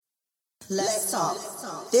Let's talk.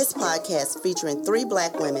 This podcast featuring 3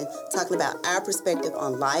 Black women talking about our perspective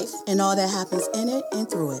on life and all that happens in it and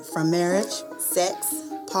through it, from marriage, sex,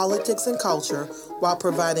 politics, and culture, while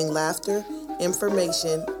providing laughter,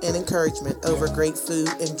 information, and encouragement over great food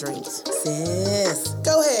and drinks. Sis.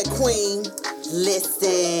 Go ahead, Queen.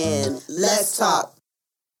 Listen. Let's talk.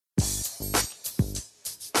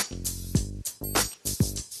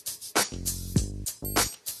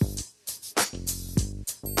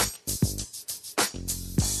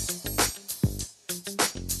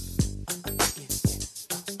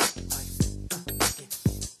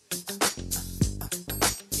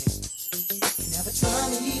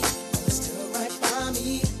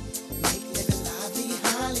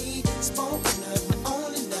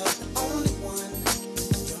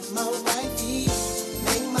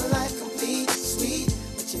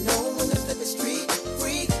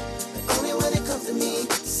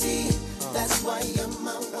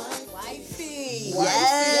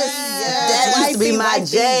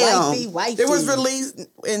 Jam. It was released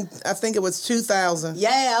in, I think it was 2000.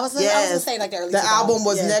 Yeah, I was gonna say like the early. The album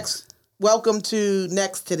was Welcome to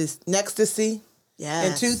Next-to-See. Yeah.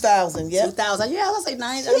 In 2000. Yeah. 2000. Yeah, I was like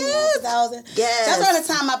 2000. Yes. That's around the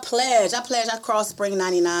time I pledged. I crossed spring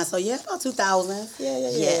 99. So yeah, about 2000. Yeah.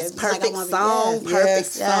 Yes. Perfect song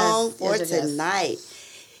for tonight.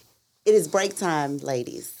 It is break time,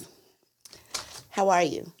 ladies. How are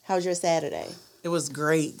you? How's your Saturday? It was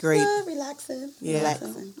great. Good, relaxing. Yeah.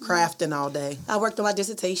 Relaxing. Crafting all day. I worked on my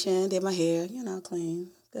dissertation, did my hair, clean.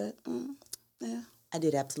 Good. Yeah. I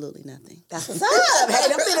did absolutely nothing. That's what's up. Hey,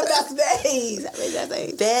 them be the best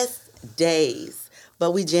days. Best days.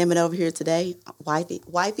 But we jamming over here today.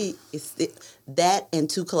 Wifey is that and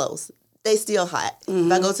Too Close. They still hot.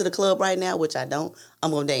 Mm-hmm. If I go to the club right now, which I don't, I'm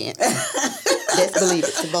going to dance. Best believe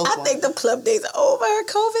it. To both I think the club days are over.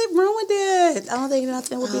 COVID ruined it. I don't think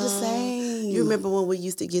nothing will be the same. You remember when we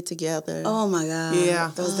used to get together? Oh, my God.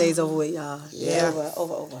 Yeah. Those days over with, y'all. Yeah.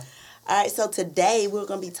 Over. All right, so today we're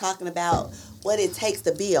going to be talking about what it takes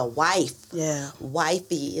to be a wife. Yeah.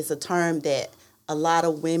 Wifey is a term that a lot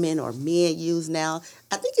of women or men use now.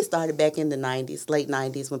 I think it started back in the 90s, late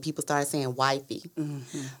 90s, when people started saying wifey.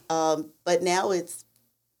 Mm-hmm. But now it's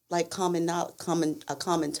like a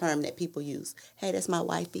common term that people use. Hey, that's my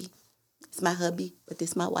wifey. It's my hubby, but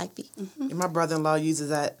this my wifey. Mm-hmm. And my brother-in-law uses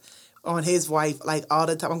that on his wife like all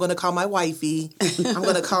the time. I'm going to call my wifey. I'm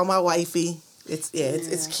going to call my wifey.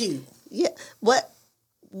 It's cute. Yeah. What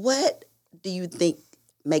do you think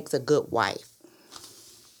makes a good wife?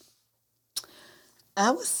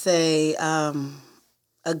 I would say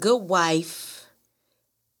a good wife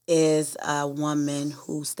is a woman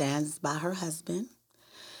who stands by her husband.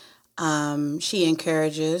 She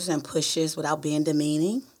encourages and pushes without being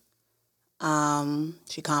demeaning.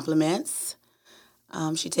 She compliments.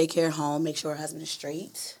 She takes care of home, make sure her husband is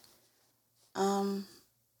straight.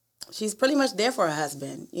 She's pretty much there for her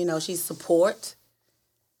husband. She's support.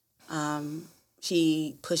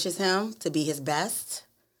 She pushes him to be his best.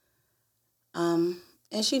 And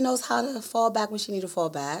she knows how to fall back when she needs to fall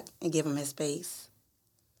back and give him his space.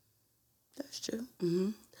 That's true. Mm-hmm.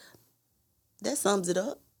 That sums it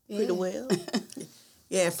up pretty well.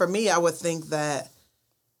 Yeah, for me, I would think that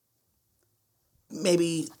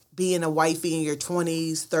maybe being a wifey in your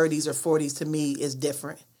 20s, 30s, or 40s to me is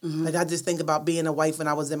different. Mm-hmm. Like, I just think about being a wife when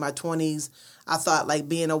I was in my 20s. I thought, like,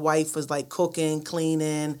 being a wife was, like, cooking,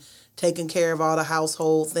 cleaning, taking care of all the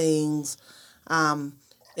household things.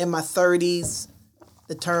 In my 30s,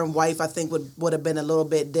 the term wife, I think, would have been a little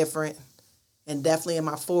bit different. And definitely in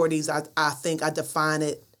my 40s, I think I define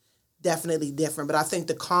it definitely different. But I think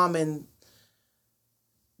the common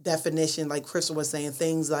definition, like Crystal was saying,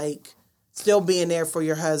 things like still being there for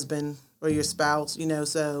your husband or your spouse,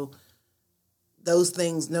 so those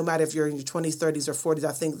things, no matter if you're in your 20s, 30s, or 40s,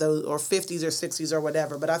 I think those, or 50s or 60s or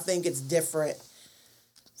whatever, but I think it's different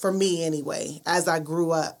for me anyway. As I grew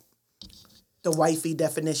up, the wifey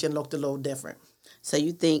definition looked a little different. So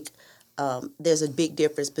you think there's a big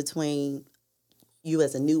difference between you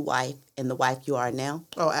as a new wife and the wife you are now?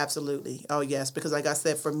 Oh, absolutely. Oh, yes. Because like I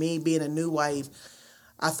said, for me, being a new wife,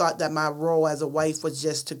 I thought that my role as a wife was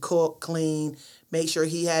just to cook, clean, make sure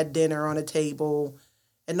he had dinner on the table.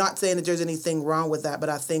 And not saying that there's anything wrong with that, but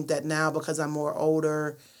I think that now because I'm more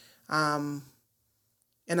older and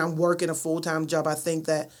I'm working a full-time job, I think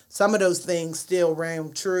that some of those things still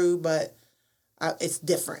ran true, but it's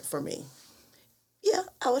different for me. Yeah,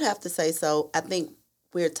 I would have to say so. I think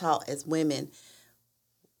we're taught as women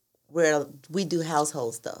where we do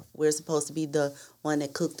household stuff. We're supposed to be the one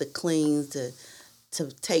that cooks, the cleans, to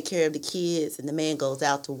take care of the kids, and the man goes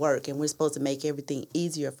out to work, and we're supposed to make everything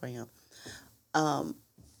easier for him.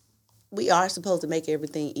 we are supposed to make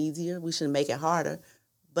everything easier. We shouldn't make it harder,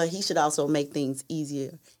 but he should also make things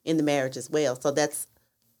easier in the marriage as well. So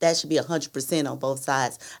that should be 100% on both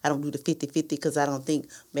sides. I don't do the 50-50 because I don't think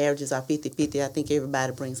marriages are 50-50. I think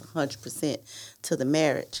everybody brings 100% to the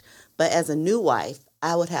marriage. But as a new wife,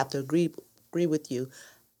 I would have to agree with you.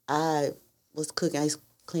 I was cooking. I used to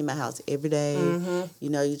clean my house every day. Mm-hmm. You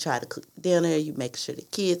know, you try to cook dinner. You make sure the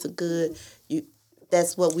kids are good.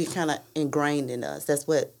 That's what we kind of ingrained in us. That's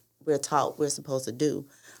what we're taught we're supposed to do.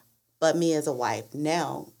 But me as a wife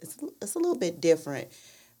now, it's a little bit different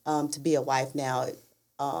to be a wife now.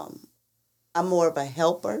 I'm more of a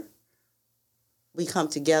helper. We come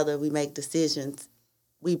together. We make decisions.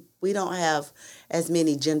 We don't have as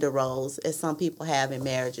many gender roles as some people have in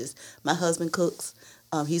marriages. My husband cooks.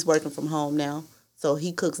 He's working from home now, so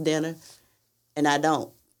he cooks dinner, and I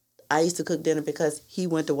don't. I used to cook dinner because he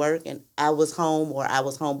went to work and I was home or I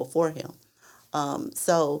was home before him.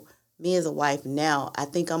 So me as a wife now, I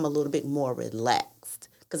think I'm a little bit more relaxed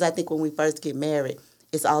because I think when we first get married,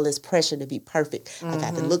 it's all this pressure to be perfect. Mm-hmm. I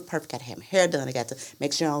got to look perfect, got to have my hair done, I got to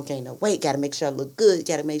make sure I don't gain no weight, got to make sure I look good,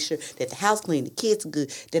 got to make sure that the house clean, the kids are good,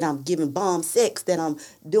 that I'm giving bomb sex, that I'm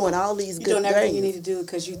doing all these good things. You're doing everything you need to do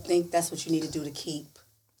because you think that's what you need to do to keep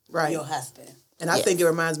your husband. And I think it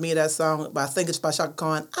reminds me of that song, but I think it's by Chaka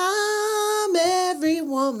Khan, I'm every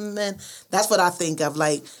woman. That's what I think of.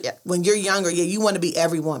 Like, when you're younger, you want to be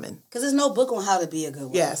every woman. Because there's no book on how to be a good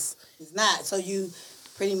woman. Yes. It's not. So you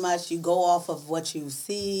pretty much, you go off of what you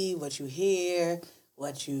see, what you hear,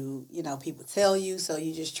 what people tell you. So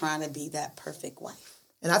you're just trying to be that perfect wife.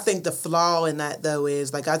 And I think the flaw in that, though,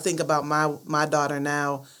 is, like, I think about my daughter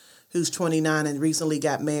now, who's 29 and recently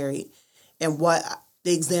got married, and what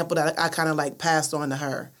the example that I kind of like passed on to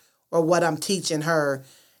her, or what I'm teaching her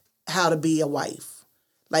how to be a wife.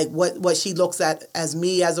 Like what she looks at as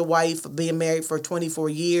me as a wife, being married for 24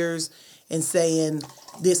 years and saying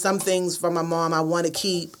there's some things from my mom I want to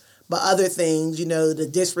keep, but other things, the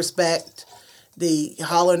disrespect, the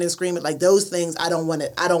hollering and screaming, like those things I don't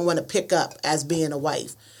want to pick up as being a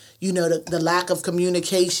wife. The lack of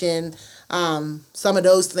communication, some of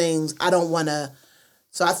those things I don't want to.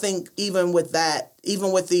 So I think even with that,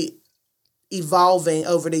 even with the evolving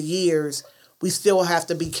over the years, we still have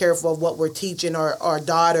to be careful of what we're teaching our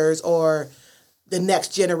daughters or the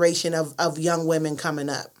next generation of young women coming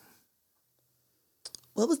up.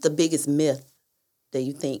 What was the biggest myth that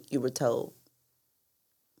you think you were told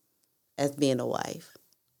as being a wife?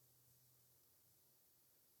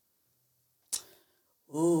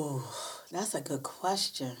 Ooh, that's a good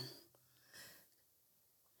question.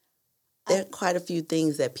 There are quite a few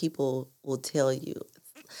things that people will tell you.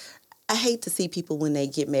 I hate to see people when they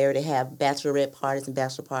get married, they have bachelorette parties and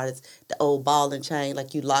bachelor parties, the old ball and chain,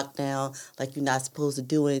 like you locked down, like you're not supposed to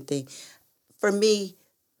do anything. For me,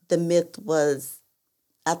 the myth was,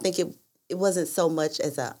 I think it wasn't so much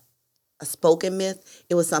as a spoken myth.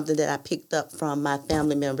 It was something that I picked up from my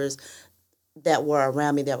family members that were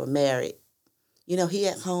around me that were married. He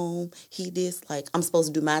at home, he this, like, I'm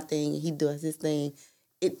supposed to do my thing, he does his thing.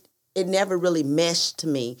 It never really meshed to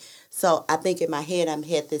me. So I think in my head I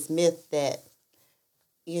had this myth that,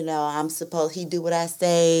 I'm supposed, he do what I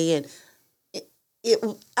say, and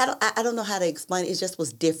I don't know how to explain it. It just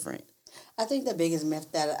was different. I think the biggest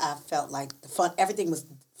myth that I felt like the fun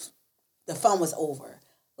was over.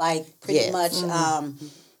 Like pretty much,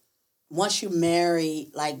 once you marry,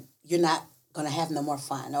 like you're not gonna have no more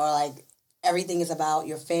fun, or like everything is about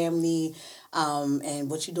your family, and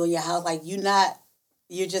what you do in your house. Like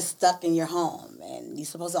you're just stuck in your home, and you're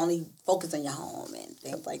supposed to only focus on your home and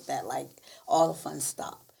things like that. Like all the fun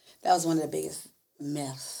stuff. That was one of the biggest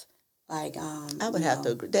myths. Like I would have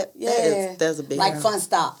to agree. That's a big like fun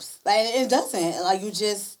stops. Like it doesn't. Like you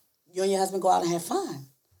and your husband go out and have fun.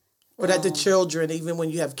 Or that the children, even when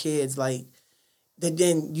you have kids, like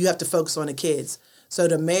then you have to focus on the kids. So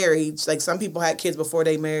the marriage, like some people had kids before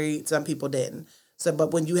they married, some people didn't. So,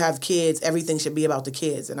 but when you have kids, everything should be about the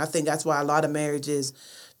kids. And I think that's why a lot of marriages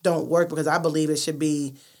don't work, because I believe it should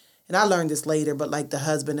be, and I learned this later, but like the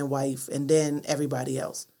husband and wife and then everybody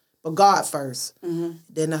else. But God first,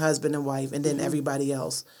 then the husband and wife, and then everybody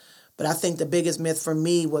else. But I think the biggest myth for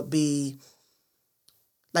me would be,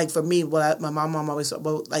 like for me, my mom always said,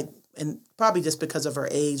 well, like, and probably just because of her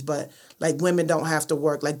age, but like women don't have to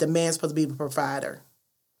work. Like the man's supposed to be the provider.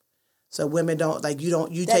 So women don't, like,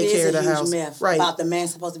 you take care of the house. Myth, right. About the man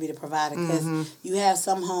supposed to be the provider, because you have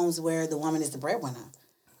some homes where the woman is the breadwinner.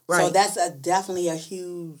 Right. So that's definitely a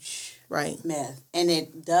huge myth. And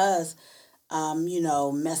it does,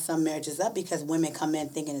 mess some marriages up, because women come in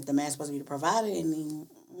thinking that the man's supposed to be the provider, and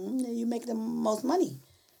you make the most money.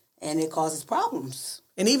 And it causes problems.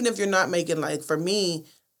 And even if you're not making, like, for me,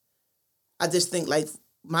 I just think, like,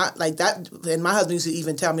 my husband used to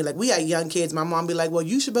even tell me, like, we had young kids. My mom be like, well,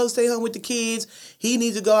 you should both stay home with the kids. He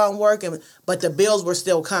needs to go out and work. But the bills were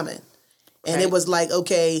still coming. And It was like,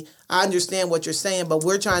 okay, I understand what you're saying, but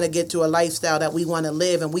we're trying to get to a lifestyle that we want to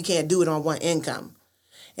live, and we can't do it on one income.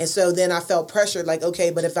 And so then I felt pressured, like, okay,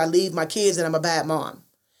 but if I leave my kids, then I'm a bad mom.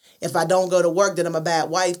 If I don't go to work, then I'm a bad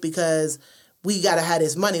wife because we got to have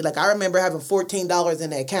this money. Like, I remember having $14 in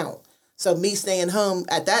the account. So me staying home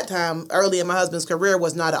at that time, early in my husband's career,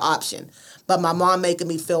 was not an option. But my mom making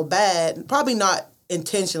me feel bad, probably not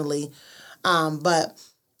intentionally, but...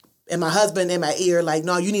 And my husband in my ear, like,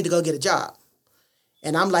 no, you need to go get a job.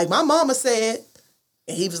 And I'm like, my mama said,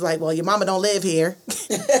 and he was like, well, your mama don't live here.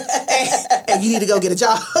 and you need to go get a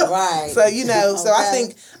job. Right. So, so I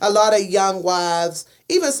think a lot of young wives,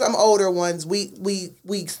 even some older ones, we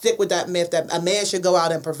stick with that myth that a man should go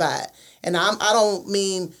out and provide. And I don't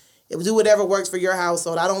mean do whatever works for your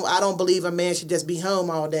household. I don't believe a man should just be home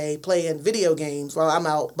all day playing video games while I'm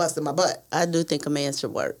out busting my butt. I do think a man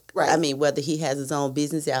should work. Right. I mean, whether he has his own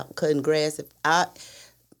business out cutting grass.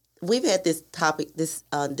 We've had this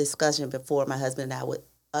discussion before, my husband and I, with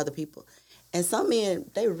other people. And some men,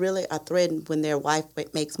 they really are threatened when their wife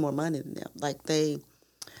makes more money than them. Like, they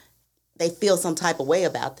feel some type of way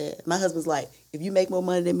about that. My husband's like, if you make more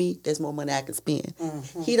money than me, there's more money I can spend.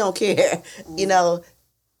 Mm-hmm. He don't care. Mm-hmm.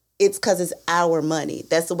 It's because it's our money.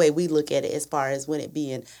 That's the way we look at it, as far as when it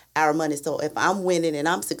being our money. So if I'm winning and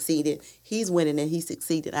I'm succeeding, he's winning and he's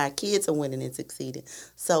succeeding. Our kids are winning and succeeding.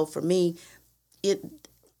 So for me,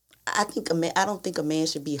 I don't think a man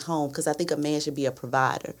should be home, because I think a man should be a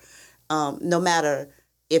provider. No matter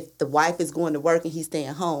if the wife is going to work and he's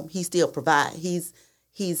staying home, he still provide. He's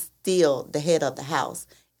still the head of the house.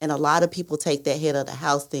 And a lot of people take that head of the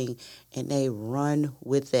house thing and they run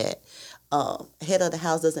with that. Head of the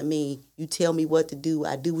house doesn't mean you tell me what to do,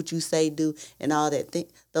 I do what you say do, and all that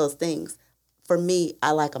those things. For me,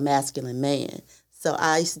 I like a masculine man. So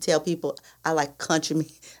I used to tell people I like country men.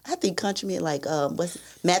 I think country men like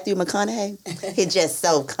Matthew McConaughey. He's just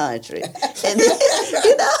so country. And then,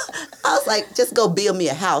 I was like, just go build me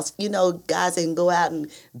a house. Guys that can go out and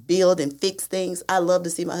build and fix things. I love to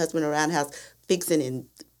see my husband around the house fixing and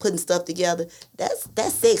putting stuff together. That's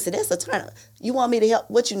sexy. That's a turn. You want me to help?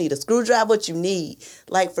 What you need? A screwdriver? What you need?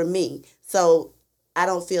 Like, for me. So I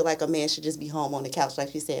don't feel like a man should just be home on the couch,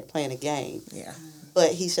 like you said, playing a game. Yeah.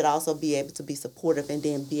 But he should also be able to be supportive and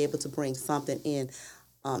then be able to bring something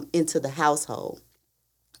into the household.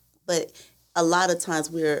 But a lot of times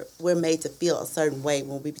we're made to feel a certain way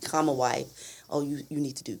when we become a wife. Oh, you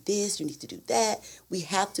need to do this, you need to do that. We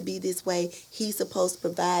have to be this way. He's supposed to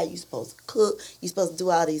provide, you're supposed to cook, you're supposed to do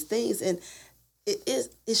all these things. And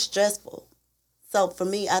it's stressful. So for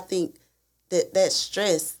me, I think that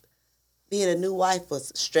stress, being a new wife,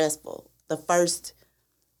 was stressful.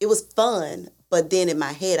 It was fun, but then in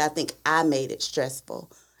my head, I think I made it stressful,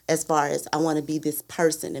 as far as I want to be this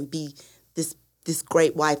person and be this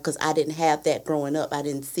great wife, because I didn't have that growing up. I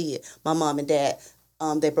didn't see it. My mom and dad,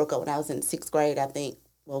 they broke up when I was in 6th grade, I think.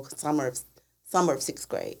 Well, summer of 6th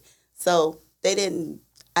grade. So I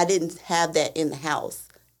didn't have that in the house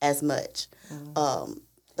as much. Mm-hmm.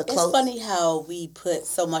 It's funny how we put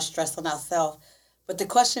so much stress on ourselves, but the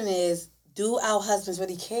question is, do our husbands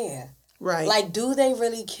really care? Right. Like, do they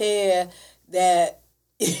really care that,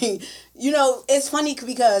 it's funny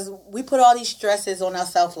because we put all these stresses on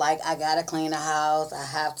ourselves, like, I gotta clean the house, I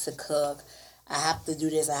have to cook, I have to do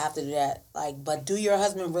this, I have to do that. Like, but do your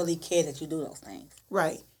husband really care that you do those things?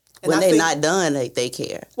 Right. And when they're not done, they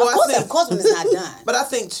care. Well, of course when it's not done. But I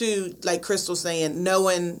think, too, like Crystal's saying,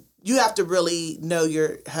 you have to really know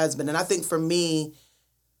your husband. And I think for me,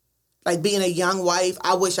 like, being a young wife,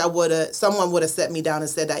 I wish someone would have set me down and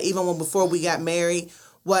said that, even before we got married,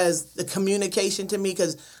 was the communication to me.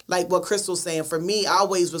 Because, like what Crystal's saying, for me, I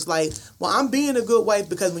always was like, well, I'm being a good wife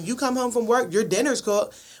because when you come home from work, your dinner's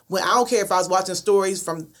cooked. When I don't care if I was watching stories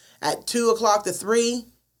from at 2 o'clock to 3,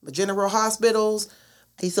 the General Hospitals.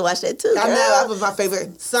 I used to watch that too. I know, that was my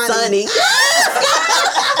favorite. Sunny.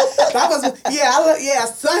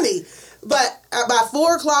 Sunny. But by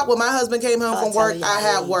 4 o'clock, when my husband came home from work, I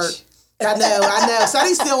had work. I know.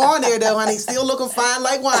 Sunny's still on there though, honey. Still looking fine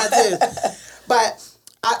like wine too. But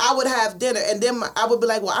I would have dinner, and then I would be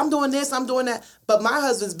like, well, I'm doing this, I'm doing that. But my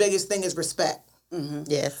husband's biggest thing is respect. Mm-hmm.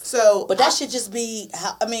 Yes. But that should just be,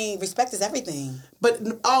 respect is everything. But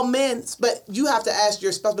all men, but you have to ask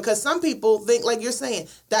your spouse, because some people think, like you're saying,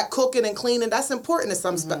 that cooking and cleaning, that's important to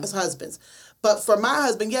some husbands. But for my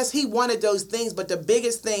husband, yes, he wanted those things, but the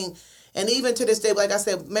biggest thing, and even to this day, like I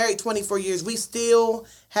said, married 24 years, we still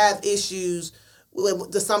have issues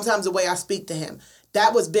sometimes the way I speak to him.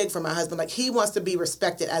 That was big for my husband. Like, he wants to be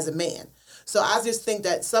respected as a man. So I just think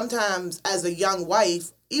that sometimes as a young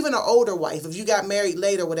wife, even an older wife, if you got married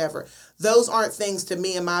late or whatever, those aren't things, to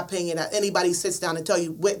me, in my opinion, that anybody sits down and tell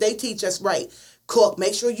you. They teach us, right, cook,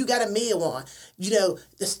 make sure you got a meal on,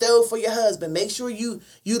 the stove for your husband, make sure you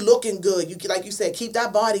looking good. You, like you said, keep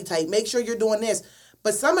that body tight, make sure you're doing this.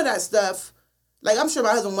 But some of that stuff, like, I'm sure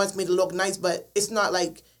my husband wants me to look nice, but it's not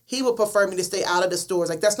like he would prefer me to stay out of the stores.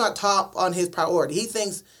 Like, that's not top on his priority. He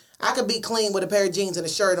thinks I could be clean with a pair of jeans and a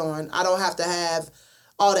shirt on. I don't have to have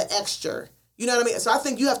all the extra. You know what I mean? So I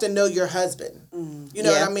think you have to know your husband. You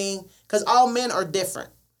know what I mean? Because all men are different.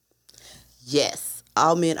 Yes,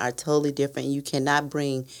 all men are totally different. You cannot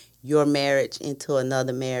bring your marriage into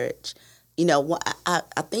another marriage. I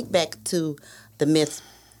think back to the myth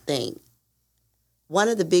thing. One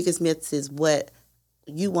of the biggest myths is what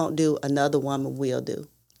you won't do, another woman will do.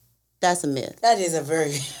 That's a myth. That is a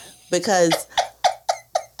very... Because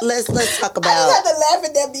let's talk about... I just have to laugh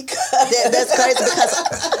at that because... That's crazy,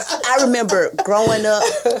 because I remember growing up,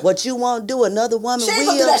 what you won't do, another woman will. She ain't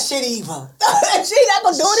gonna do that shit either. She not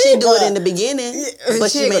gonna do it She either. do it in the beginning, but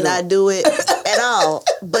she may not do it at all.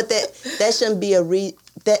 But that shouldn't be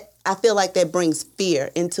that. I feel like that brings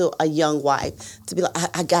fear into a young wife to be like,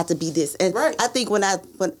 I got to be this. And right. I think what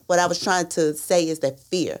I was trying to say is that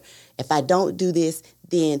fear. If I don't do this,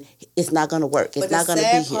 then it's not going to work. It's not going to be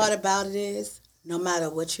here. The sad part about it is, no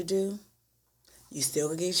matter what you do, you still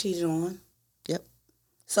gonna get cheated on. Yep.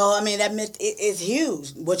 So, I mean, that myth is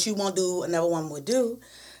huge. What you won't do, another one would do.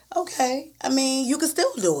 Okay. I mean, you could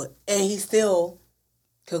still do it. And he still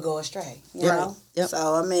could go astray. You know? Yep.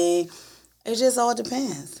 So, I mean, it just all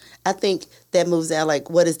depends. I think that moves out,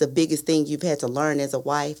 like, what is the biggest thing you've had to learn as a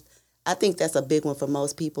wife? I think that's a big one for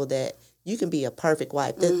most people, that you can be a perfect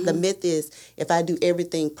wife. The myth is, if I do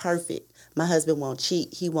everything perfect, my husband won't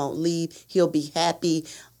cheat. He won't leave. He'll be happy.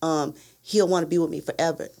 He'll want to be with me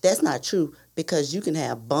forever. That's not true, because you can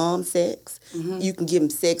have bomb sex. You can give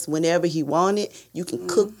him sex whenever he wanted. You can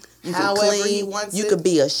cook. You can However clean. he wants you it. can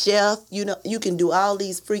be a chef. You can do all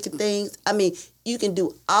these freaking things. I mean, you can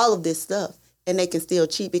do all of this stuff, and they can still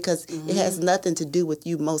cheat, because it has nothing to do with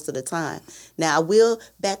you most of the time. Now, I will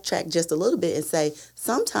backtrack just a little bit and say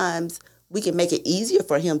sometimes we can make it easier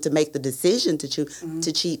for him to make the decision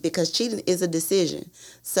to cheat, because cheating is a decision.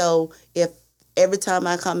 So if every time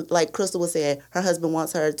I come, like Crystal was saying, her husband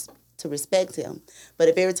wants her to respect him. But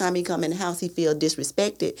if every time he come in the house he feel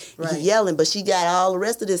disrespected, he yelling, but she got all the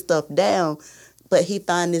rest of this stuff down, but he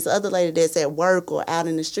find this other lady that's at work or out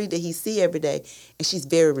in the street that he see every day, and she's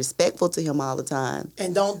very respectful to him all the time.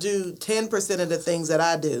 And don't do 10% of the things that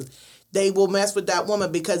I do. They will mess with that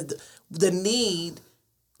woman, because the need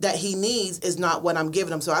that he needs is not what I'm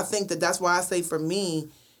giving him. So I think that's why I say, for me,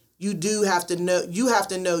 you have to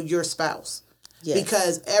know your spouse. Yes.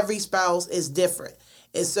 Because every spouse is different.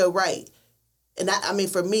 And so, right. And I mean,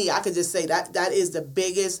 for me, I could just say that is the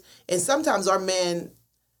biggest. And sometimes our men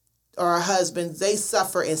or our husbands, they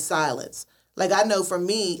suffer in silence. Like, I know for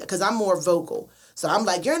me, because I'm more vocal. So I'm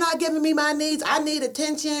like, you're not giving me my needs. I need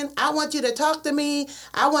attention. I want you to talk to me.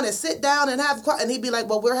 I want to sit down and have, and he'd be like,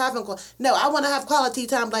 well, we're having, no, I want to have quality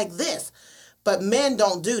time like this. But men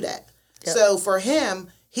don't do that. Yep. So for him,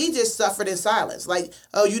 he just suffered in silence. Like,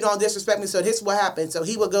 oh, you don't disrespect me, so this is what happened. So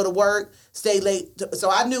he would go to work, stay late.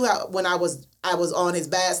 So I knew how, when I was on his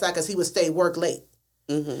bad side, because he would stay work late.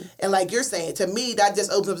 And like you're saying, to me, that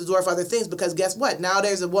just opens up the door for other things, because guess what? Now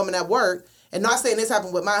there's a woman at work, and not saying this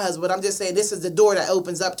happened with my husband, but I'm just saying this is the door that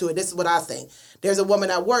opens up to it. This is what I think. There's a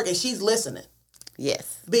woman at work, and she's listening.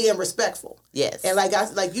 Yes. Being respectful. Yes. And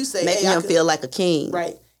like you say, making him feel like a king.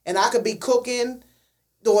 Right. And I could be cooking,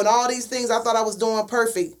 doing all these things I thought I was doing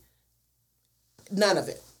perfect. None of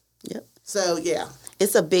it. Yep. So, yeah.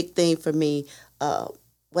 It's a big thing for me.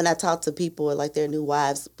 When I talk to people like their new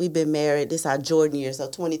wives, we've been married, this is our Jordan years, so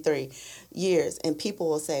 23 years, and people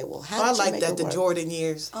will say, well, how did you make it work? The Jordan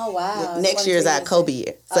years. Oh, wow. Next year is our Kobe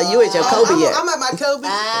year. So you at your Kobe year. I'm at my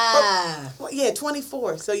Kobe. Yeah,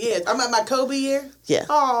 24. So, yeah, I'm at my Kobe year. Yeah.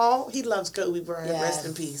 Oh, he loves Kobe Bryant. Yes. Rest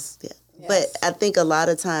in peace. Yeah. Yes. But I think a lot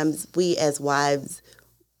of times we as wives,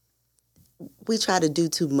 we try to do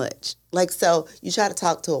too much. Like, so you try to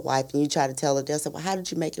talk to a wife and you try to tell her, they'll say, well, how did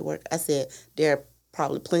you make it work? I said, there are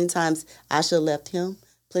probably plenty of times I should have left him.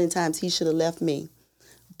 Plenty of times he should have left me.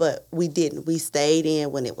 But we didn't. We stayed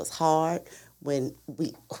in when it was hard, when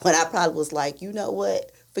I probably was like, you know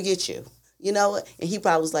what, forget you. You know what? And he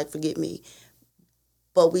probably was like, forget me.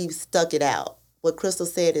 But we stuck it out. What Crystal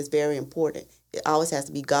said is very important. It always has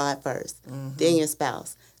to be God first, then your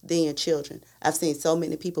spouse, then your children. I've seen so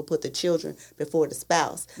many people put the children before the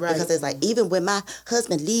spouse. Right. Because it's like, even when my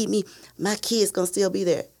husband leave me, my kid's going to still be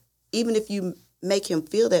there. Even if you make him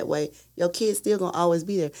feel that way, your kid's still going to always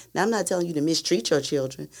be there. Now, I'm not telling you to mistreat your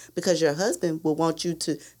children, because your husband will want you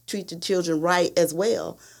to treat the children right as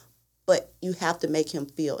well. But you have to make him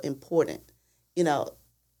feel important, you know.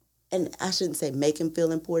 And I shouldn't say make him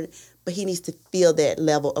feel important, but he needs to feel that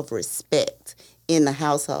level of respect in the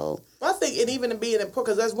household. Well, I think it even being important,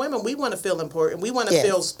 because as women, we want to feel important. We want to Yes.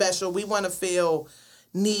 feel special. We want to feel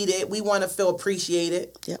needed. We want to feel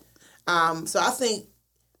appreciated. Yep. So I think,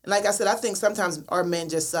 like I said, I think sometimes our men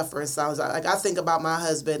just suffer in silence. Like, I think about my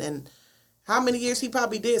husband and how many years he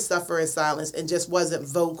probably did suffer in silence and just wasn't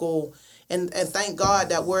vocal. And thank God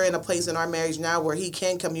that we're in a place in our marriage now where he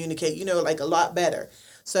can communicate, you know, like a lot better.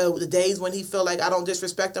 So the days when he feel like I don't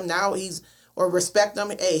disrespect him, now or respect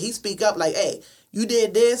him, hey, he speak up like, hey, you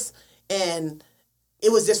did this and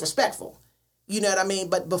it was disrespectful. You know what I mean?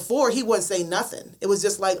 But before, he wouldn't say nothing. It was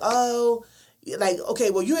just like, oh, like,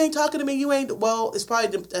 okay, well, you ain't talking to me. You ain't, well, it's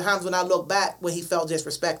probably the times when I look back when he felt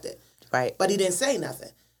disrespected. Right. But he didn't say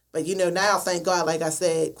nothing. But, you know, now, thank God, like I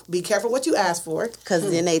said, be careful what you ask for.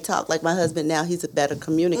 Because then they talk. Like my husband now, he's a better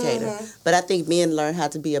communicator. Mm-hmm. But I think men learn how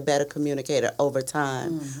to be a better communicator over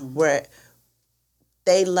time, where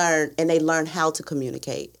they learn how to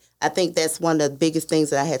communicate. I think that's one of the biggest things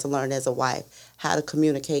that I had to learn as a wife, how to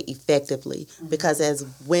communicate effectively. Because as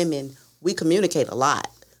women, we communicate a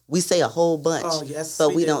lot. We say a whole bunch, Oh, yes, but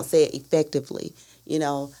we we do. don't say it effectively. You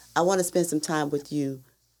know, I want to spend some time with you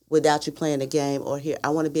without you playing a game, or here, I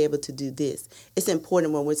want to be able to do this. It's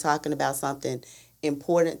important when we're talking about something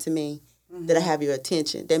important to me that I have your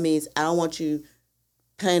attention. That means I don't want you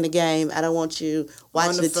playing the game. I don't want you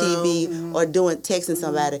watching the TV or texting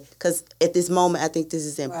somebody, because at this moment, I think this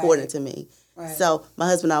is important to me. Right. So my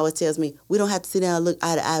husband always tells me, we don't have to sit down and look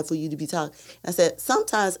eye to eye for you to be talking. I said,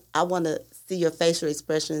 sometimes I want to see your facial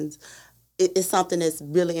expressions. It's something that's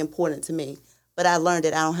really important to me. But I learned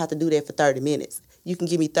that I don't have to do that for 30 minutes. You can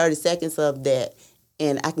give me 30 seconds of that,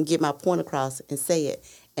 and I can get my point across and say it,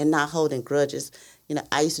 and not holding grudges. You know,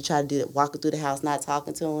 I used to try to do that, walking through the house, not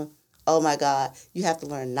talking to him. Oh, my God. You have to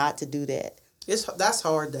learn not to do that. That's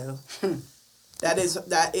hard, though.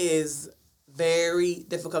 That is very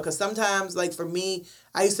difficult, because sometimes, like, for me,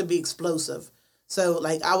 I used to be explosive. So,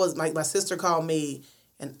 like, I was, like, my sister called me,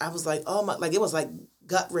 and I was like, oh, my, like, it was, like,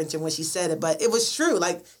 gut-wrenching when she said it, but it was true.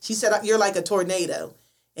 Like, she said, you're like a tornado,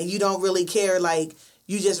 and you don't really care. Like,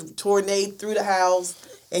 you just tornado through the house,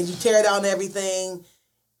 and you tear down everything,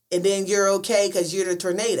 and then you're okay because you're the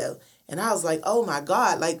tornado. And I was like, oh, my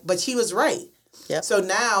God. Like, but she was right. Yep. So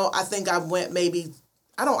now I think I went maybe,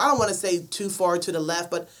 I don't want to say too far to the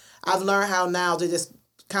left, but I've learned how now to just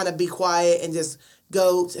kind of be quiet and just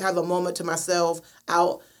go to have a moment to myself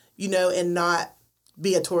out, you know, and not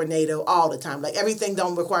be a tornado all the time. Like, everything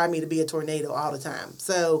don't require me to be a tornado all the time.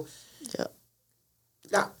 So, Yep.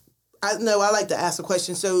 now, I know I like to ask a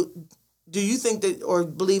question. So, do you think that, or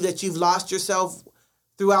believe that you've lost yourself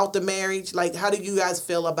throughout the marriage? Like, how do you guys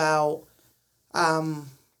feel about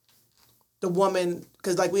the woman?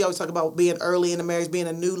 Because, like, we always talk about being early in the marriage, being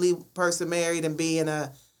a newly person married, and being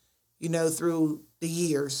you know, through the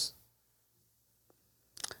years.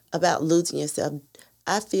 About losing yourself,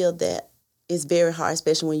 I feel that it's very hard,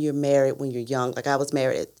 especially when you're married, when you're young. Like, I was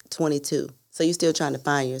married at 22, so you're still trying to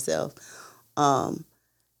find yourself.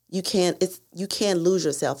 You can't lose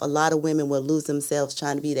yourself. A lot of women will lose themselves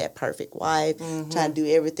trying to be that perfect wife, trying to do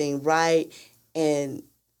everything right, and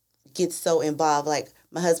get so involved. Like,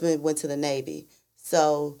 my husband went to the Navy,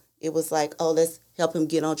 so it was like, oh, let's help him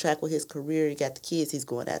get on track with his career. He got the kids. He's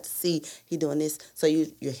going out to sea. He's doing this. So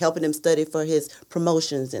you're helping him study for his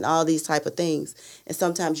promotions and all these type of things. And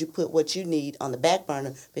sometimes you put what you need on the back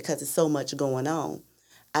burner because there's so much going on.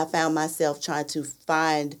 I found myself trying to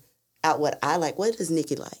find out what I like. What does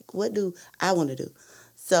Nikki like? What do I want to do?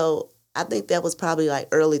 So I think that was probably like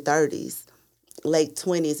early 30s. Late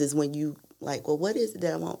 20s is when you like, well, what is it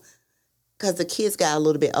that I want? Because the kids got a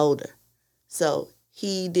little bit older. So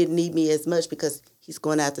he didn't need me as much because he's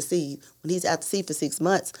going out to sea. When he's out to sea for 6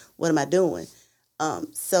 months, what am I doing?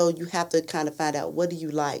 So you have to kind of find out, what do you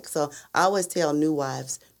like? So I always tell new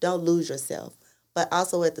wives, don't lose yourself. But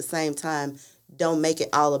also at the same time, don't make it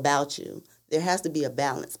all about you. There has to be a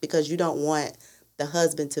balance, because you don't want the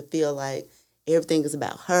husband to feel like everything is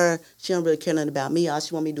about her. She don't really care nothing about me. All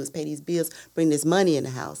she want me to do is pay these bills, bring this money in the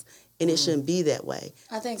house. And it shouldn't be that way.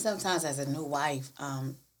 I think sometimes as a new wife,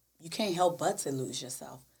 you can't help but to lose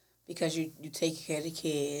yourself, because you take care of the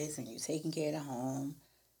kids and you're taking care of the home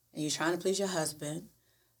and you're trying to please your husband.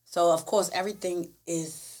 So, of course, everything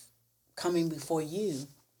is coming before you.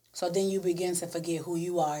 So then you begin to forget who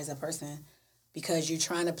you are as a person because you're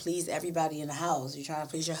trying to please everybody in the house. You're trying to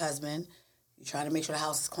please your husband. You're trying to make sure the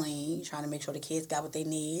house is clean. You're trying to make sure the kids got what they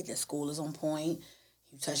need. The school is on point.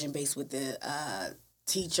 You're touching base with the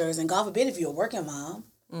teachers. And God forbid if you're a working mom.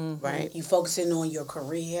 Right. You focusing on your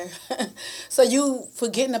career. So you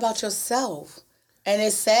forgetting about yourself. And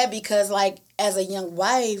it's sad because, like, as a young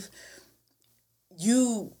wife,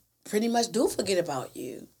 you pretty much do forget about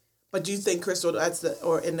you. But do you think, Crystal,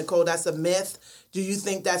 and Nicole, that's a myth? Do you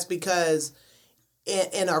think that's because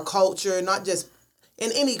in our culture, not just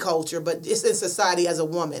in any culture, but just in society as a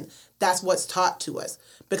woman, that's what's taught to us?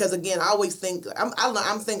 Because again, I always think I'm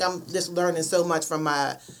just learning so much from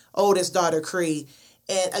my oldest daughter, Cree,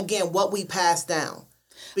 and again, what we pass down.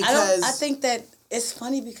 Because I think that it's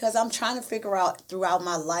funny because I'm trying to figure out throughout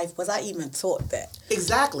my life, was I even taught that?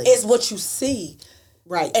 Exactly. It's what you see.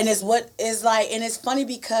 Right. And it's what it's like, and it's funny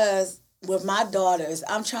because with my daughters,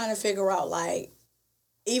 I'm trying to figure out, like,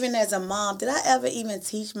 even as a mom, did I ever even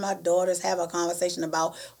teach my daughters, have a conversation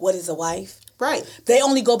about what is a wife? Right. They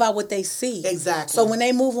only go by what they see. Exactly. So when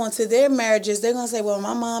they move on to their marriages, they're going to say, well,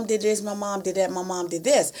 my mom did this, my mom did that, my mom did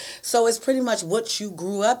this. So it's pretty much what you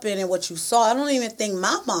grew up in and what you saw. I don't even think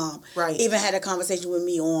my mom even had a conversation with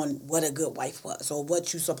me on what a good wife was or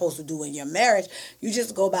what you're supposed to do in your marriage. You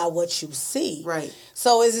just go by what you see. Right.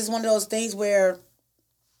 So it's just one of those things where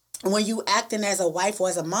when you acting as a wife or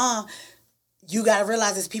as a mom, you got to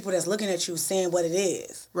realize there's people that's looking at you saying what it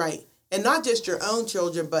is. Right. And not just your own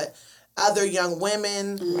children, but other young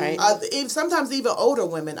women, right? Sometimes even older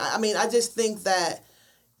women. I mean, I just think that,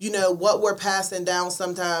 you know, what we're passing down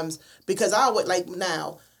sometimes, because I would like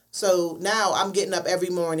now. So now I'm getting up every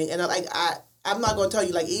morning, and I'm not going to tell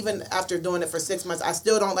you, like, even after doing it for 6 months, I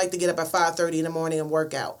still don't like to get up at 5:30 in the morning and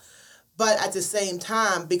work out. But at the same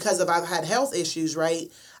time, because I've had health issues,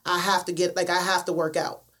 right, I have to work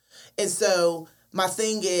out. And so my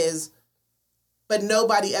thing is, but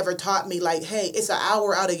nobody ever taught me, like, hey, it's an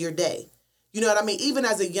hour out of your day. You know what I mean? Even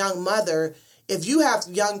as a young mother, if you have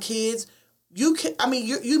young kids, you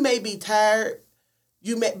may be tired,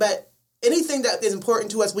 but anything that is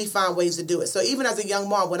important to us, we find ways to do it. So even as a young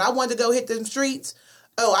mom, when I wanted to go hit them streets,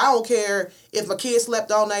 I don't care if my kids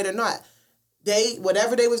slept all night or not.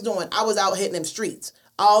 Whatever they was doing, I was out hitting them streets.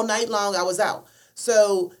 All night long, I was out.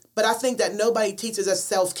 So, but I think that nobody teaches us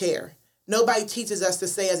self-care. Nobody teaches us to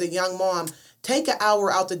say as a young mom, take an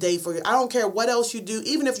hour out the day for you. I don't care what else you do,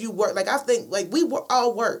 even if you work. Like, I think, like, we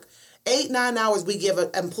all work. 8-9 hours we give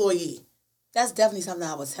an employee. That's definitely something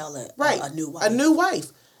I would tell a new wife. A new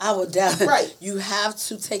wife. I would definitely. Right. You have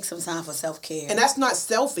to take some time for self-care. And that's not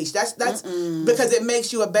selfish. That's because it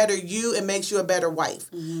makes you a better you. It makes you a better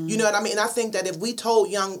wife. Mm-hmm. You know what I mean? And I think that if we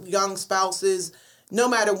told young spouses, no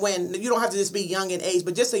matter when, you don't have to just be young in age,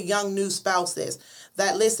 but just a young new spouse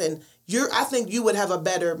that, listen, I think you would have a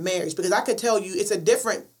better marriage, because I could tell you it's a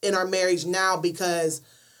different in our marriage now, because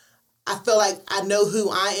I feel like I know who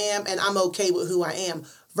I am and I'm okay with who I am,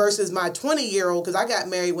 versus my 20-year-old, because I got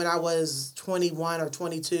married when I was 21 or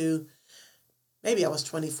 22. Maybe I was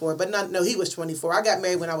 24, but no, he was 24. I got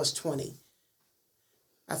married when I was 20,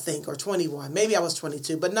 I think, or 21. Maybe I was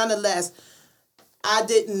 22, but nonetheless, I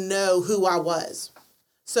didn't know who I was.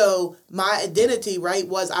 So my identity, right,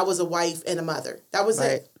 was I was a wife and a mother. That was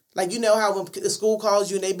it. Like, you know how when the school calls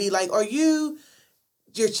you and they be like, are you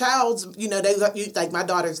your child's, you know, like my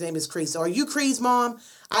daughter's name is Cree. So are you Cree's mom?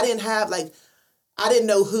 I didn't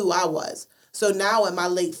know who I was. So now in my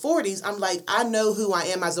late 40s, I'm like, I know who I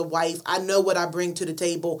am as a wife. I know what I bring to the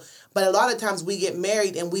table. But a lot of times we get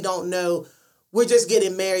married and we don't know. We're just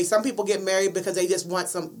getting married. Some people get married because they just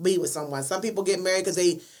want be with someone. Some people get married because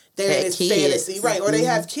they're in this fantasy, right? Or they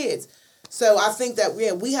have kids. So I think that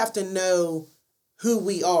we have to know who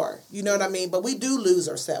we are. You know what I mean? But we do lose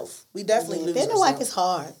ourselves. We definitely lose ourselves. Being a wife is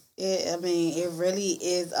hard. It really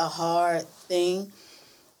is a hard thing.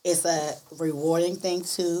 It's a rewarding thing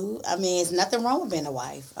too. I mean, it's nothing wrong with being a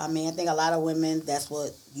wife. I mean, I think a lot of women, that's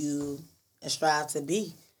what you strive to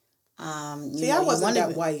be. I wasn't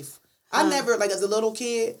that wife. I never, like, as a little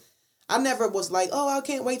kid, I never was like, oh, I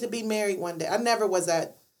can't wait to be married one day. I never was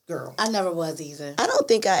that girl. I never was either. I don't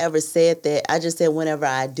think I ever said that. I just said whenever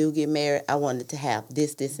I do get married, I wanted to have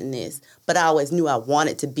this, and this. But I always knew I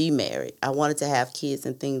wanted to be married. I wanted to have kids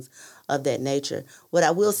and things of that nature. What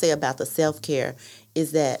I will say about the self-care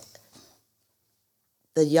is that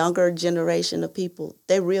the younger generation of people,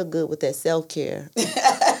 they're real good with that self-care.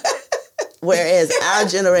 Whereas our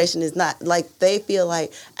generation is not. Like, they feel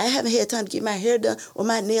like, I haven't had time to get my hair done or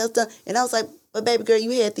my nails done. And I was like, but baby girl,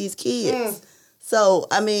 you had these kids. So,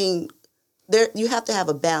 I mean, you have to have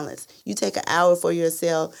a balance. You take an hour for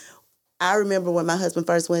yourself. I remember when my husband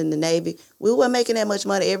first went in the Navy, we weren't making that much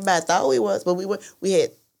money. Everybody thought we was, but we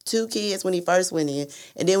had 2 kids when he first went in.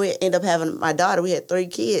 And then we ended up having my daughter. We had 3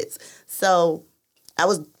 kids. So I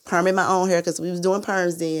was perming my own hair because we was doing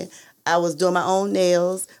perms then. I was doing my own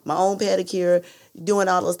nails, my own pedicure, doing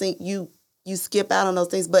all those things. You skip out on those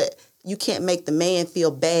things, but you can't make the man feel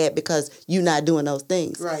bad because you're not doing those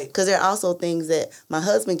things. Right. Because there are also things that my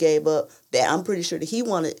husband gave up that I'm pretty sure that he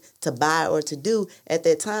wanted to buy or to do at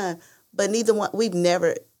that time. But neither one, we've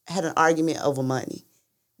never had an argument over money.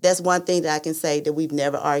 That's one thing that I can say that we've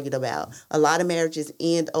never argued about. A lot of marriages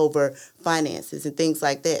end over finances and things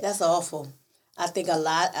like that. That's awful. I think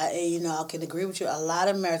I can agree with you. A lot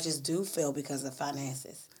of marriages do fail because of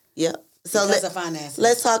finances. Yep. So Because of finances.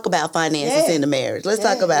 Let's talk about finances in the marriage. Let's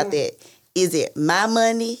talk about that. Is it my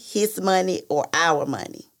money, his money, or our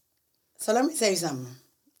money? So let me tell you something.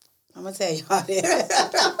 I'm going to tell y'all this.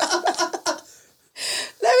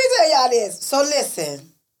 Let me tell y'all this. So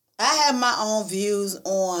listen, I have my own views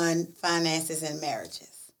on finances and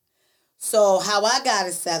marriages. So how I got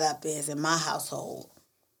it set up is in my household,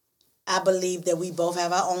 I believe that we both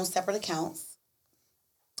have our own separate accounts,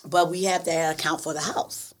 but we have to account for the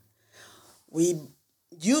house.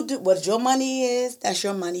 You do what your money is, that's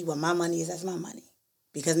your money. What my money is, that's my money.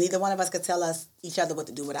 Because neither one of us could tell each other what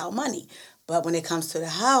to do with our money. But when it comes to the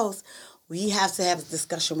house, we have to have a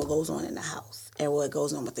discussion what goes on in the house and what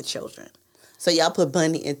goes on with the children. So y'all put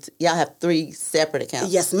money into, y'all have 3 separate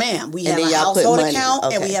accounts. Yes, ma'am. We And have then a y'all put household money, account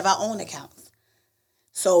and okay. we have our own accounts.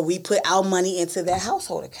 So we put our money into that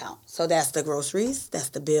household account. So that's the groceries, that's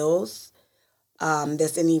the bills,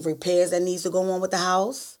 that's any repairs that needs to go on with the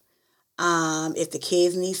house. If the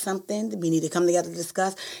kids need something, we need to come together to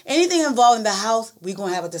discuss. Anything involving the house, we're going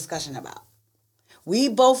to have a discussion about. We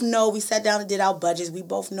both know, we sat down and did our budgets. We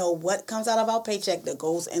both know what comes out of our paycheck that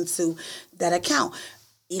goes into that account.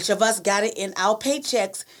 Each of us got it in our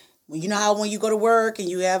paychecks. You know how when you go to work and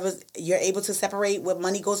you're able to separate what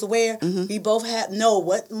money goes to where? Mm-hmm. We both know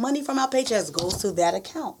what money from our paychecks goes to that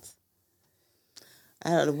account.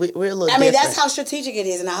 I don't know. We're a little different. That's how strategic it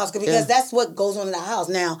is in our house because that's what goes on in the house.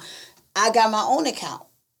 Now, I got my own account.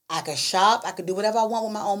 I could shop. I could do whatever I want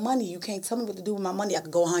with my own money. You can't tell me what to do with my money. I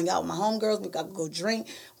could go hang out with my homegirls. I could go drink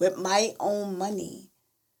with my own money.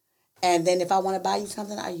 And then if I want to buy you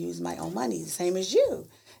something, I use my own money. The same as you.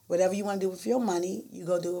 Whatever you want to do with your money, you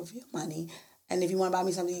go do it with your money. And if you want to buy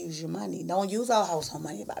me something, use your money. Don't use our household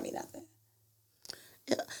money to buy me nothing.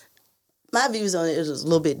 Yeah. My views on it is a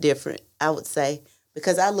little bit different, I would say.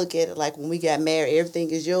 Because I look at it like when we got married, everything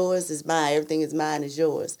is yours, it's mine. Everything is mine, is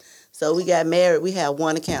yours. So we got married, we had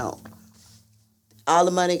one account. All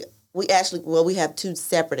the money, we have 2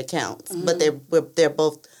 separate accounts, but they're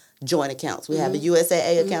both joint accounts. We have a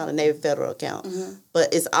USAA account and Navy Federal account,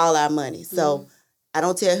 but it's all our money. So I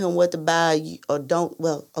don't tell him what to buy or don't.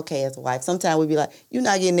 Well, okay, as a wife, sometimes we be like, "You're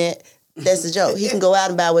not getting that." That's the joke. He can go out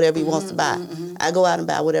and buy whatever he wants to buy. I go out and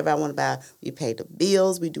buy whatever I want to buy. We pay the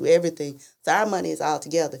bills. We do everything. So our money is all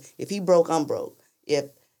together. If he broke, I'm broke. If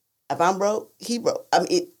I'm broke, he broke. I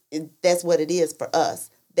mean, that's what it is for us.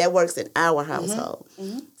 That works in our household.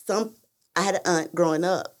 I had an aunt growing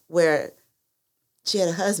up where she had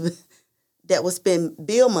a husband that would spend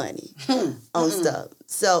bill money on stuff.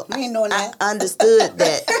 So I ain't knowing that. I understood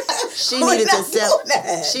that she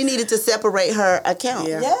needed to separate her account.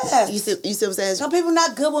 Yeah. Yes. You see what I'm saying? Some people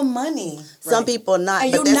not good with money. Some people are not.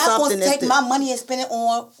 And but you're that's not going to something take my money and spend it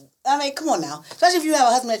on. I mean, come on now. Especially if you have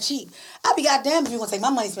a husband that cheat. I'd be goddamn if you're going to take my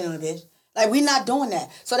money and spend it on a bitch. Like, we're not doing that.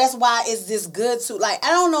 So that's why it's just good to, like, I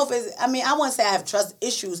don't know if it's, I mean, I wouldn't say I have trust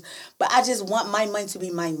issues, but I just want my money to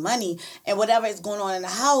be my money. And whatever is going on in the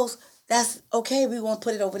house, that's okay. We want to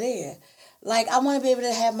put it over there. Like, I want to be able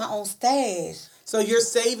to have my own stash. So your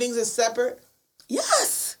savings is separate?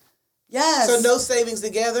 Yes. Yes. So no savings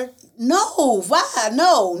together? No. Why?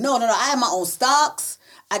 No. I have my own stocks.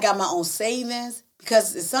 I got my own savings.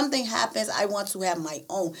 Because if something happens, I want to have my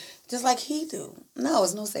own. Just like he do. No,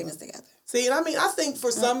 it's no savings together. See, and I mean, I think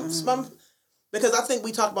for some, because I think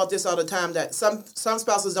we talk about this all the time, that some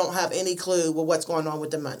spouses don't have any clue with what's going on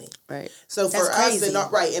with the money. Right. So for us,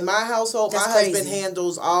 in my household, my husband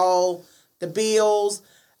handles all the bills.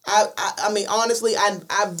 I mean, honestly, I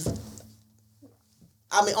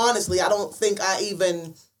don't think I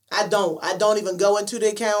don't even go into the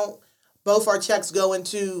account. Both our checks go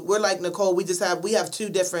into, we're like Nicole, we have 2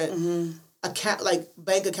 different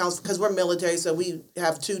bank accounts because we're military, so we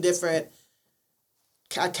have 2 different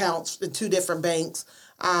accounts, the 2 different banks.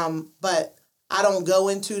 But I don't go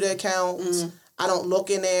into the accounts. I don't look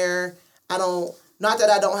in there. Not that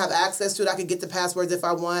I don't have access to it. I could get the passwords if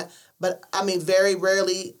I want. But I mean, very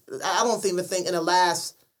rarely, I don't even think in the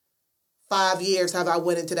last 5 years have I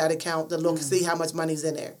went into that account to look, see how much money's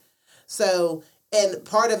in there. So, and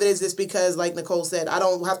part of it is just because, like Nicole said, I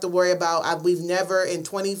don't have to worry about, we've never, in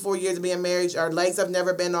 24 years of being married, our legs have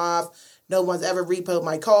never been off. No one's ever repoed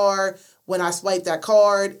my car. When I swipe that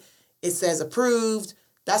card, it says approved.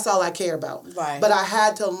 That's all I care about. Right. But I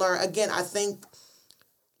had to learn, again, I think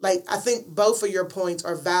both of your points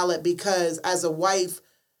are valid because as a wife,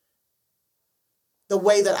 the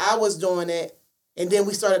way that I was doing it, and then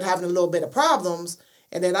we started having a little bit of problems,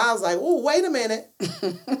 and then I was like, oh, wait a minute.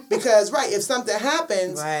 Because, right, if something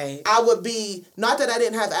happens, right. I would be, not that I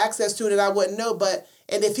didn't have access to it and I wouldn't know, but,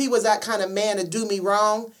 and if he was that kind of man to do me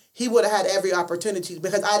wrong, he would have had every opportunity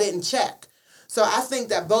because I didn't check. So I think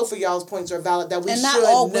that both of y'all's points are valid, that we should know. And not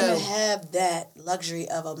all women have that luxury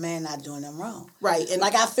of a man not doing them wrong. Right. And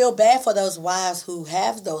like, I feel bad for those wives who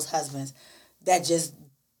have those husbands that just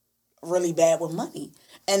really bad with money.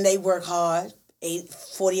 And they work hard,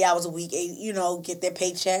 40 hours a week, get their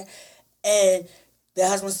paycheck. And their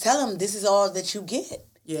husbands tell them, this is all that you get.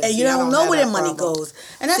 Yeah, and you don't know where their money goes.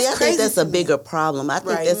 And that's I crazy. think that's a bigger problem. I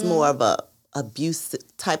think Right. that's more of a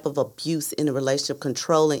type of abuse in the relationship,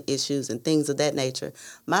 controlling issues and things of that nature.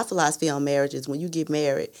 My philosophy on marriage is when you get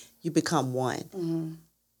married, you become one. Mm-hmm.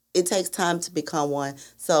 It takes time to become one.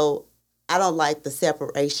 So I don't like the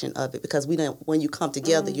separation of it because when you come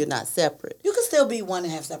together, you're not separate. You can still be one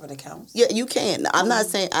and have separate accounts. Yeah, you can. I'm not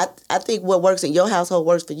saying, I think what works in your household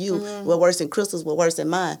works for you. What works in Crystal's, what works in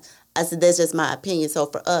mine. I said, that's just my opinion. So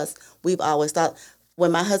for us, we've always thought,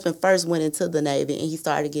 when my husband first went into the Navy and he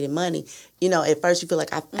started getting money, at first you feel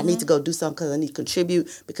like I need to go do something because I need to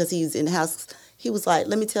contribute because he's in the house. He was like,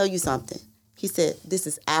 let me tell you something. He said, this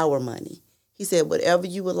is our money. He said, whatever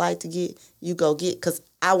you would like to get, you go get, because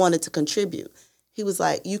I wanted to contribute. He was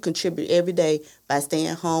like, you contribute every day by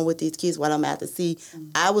staying home with these kids while I'm out to sea.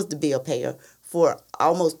 I was the bill payer. For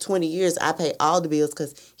almost 20 years, I paid all the bills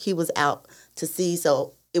because he was out to sea,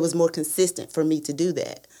 so it was more consistent for me to do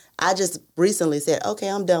that. I just recently said, okay,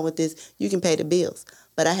 I'm done with this. You can pay the bills.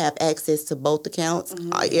 But I have access to both accounts,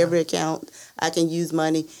 every account. I can use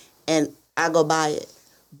money, and I go buy it.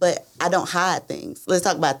 But I don't hide things. Let's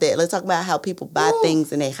talk about that. Let's talk about how people buy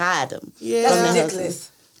things and they hide them. Yeah. That's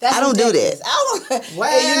ridiculous. I don't do that. I don't. Well,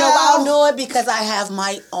 and I don't do it because I have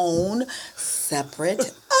my own separate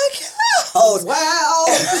account. Wow.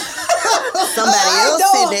 Somebody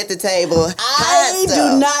else sitting at the table. I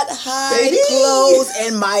do not hide clothes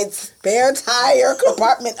in my spare tire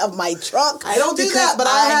compartment of my trunk. I don't do that, but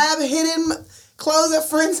I have hidden clothes at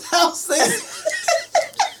friends' houses.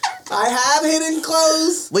 I have hidden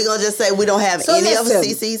clothes. We're going to just say we don't have any of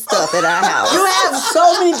CC's stuff at our house. You have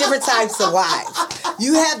so many different types of wives.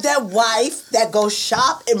 You have that wife that goes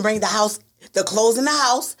shop and bring the clothes in the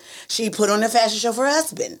house. She put on the fashion show for her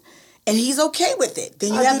husband. And he's okay with it.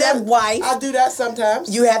 Then you have that wife. I do that sometimes.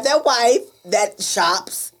 You have that wife that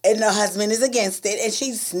shops and the husband is against it and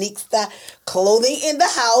she sneaks the clothing in the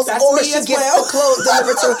house. That's or me she as gets well. the clothes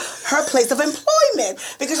delivered to her place of employment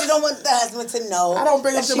because you don't want the husband to know. I don't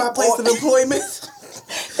bring them to my place of employment.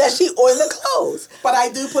 That she ordered the clothes. But I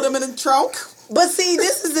do put them in the trunk. But see,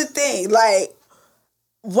 this is the thing. Like,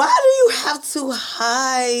 why do you have to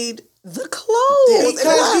hide the clothes?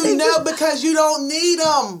 Because you don't need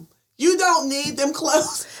them. You don't need them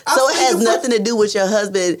clothes. So it has nothing to do with your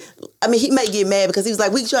husband. I mean, he may get mad because he was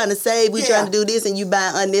like, we trying to save, we trying to do this, and you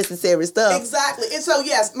buy unnecessary stuff. Exactly. And so,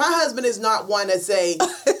 yes, my husband is not one that say, I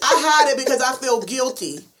hide it because I feel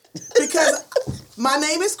guilty. Because my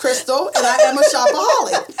name is Crystal, and I am a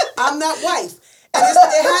shopaholic. I'm that wife. And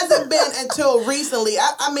it hasn't been until recently.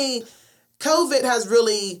 I mean, COVID has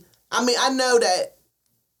really, I know that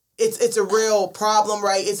it's a real problem,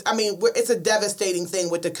 right? It's a devastating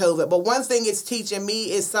thing with the COVID. But one thing it's teaching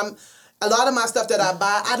me is a lot of my stuff that I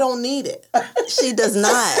buy, I don't need it. She does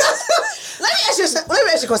not. Let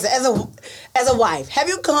me ask you a question. As a wife, have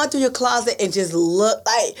you gone through your closet and just look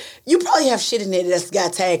like you probably have shit in there that's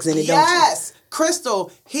got tags in it? Yes. Don't you?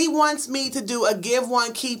 Crystal, he wants me to do a give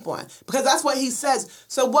one, keep one. Because that's what he says.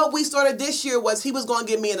 So what we started this year was he was going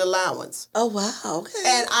to give me an allowance. Oh, wow. Okay.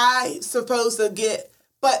 And I supposed to get...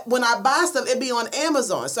 But when I buy stuff, it be on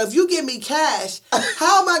Amazon. So if you give me cash,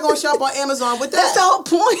 how am I going to shop on Amazon with that? That's the whole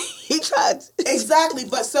point. He tried. Exactly.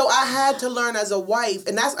 But so I had to learn as a wife.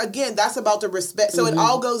 And that's about the respect. So it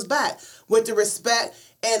all goes back with the respect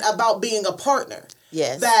and about being a partner.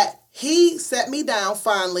 Yes. That he set me down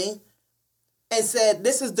finally and said,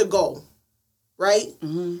 this is the goal. Right?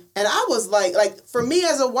 Mm-hmm. And I was like for me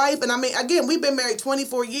as a wife, and again, we've been married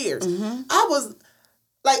 24 years. Mm-hmm. I was...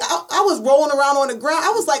 I was rolling around on the ground.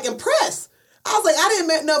 I was, impressed. I was like, I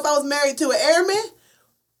didn't know if I was married to an airman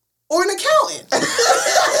or an accountant.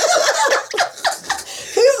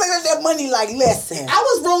 He was looking at that money like, listen. I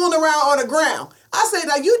was rolling around on the ground. I said,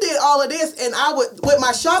 now you did all of this, and I would, with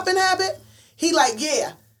my shopping habit, he like,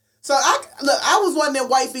 yeah. So I was one of them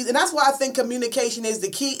wifeys, and that's why I think communication is the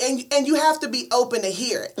key, and you have to be open to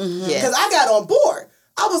hear it. Because I got on board.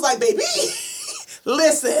 I was like, baby,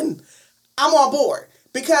 listen, I'm on board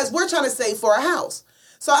because we're trying to save for a house.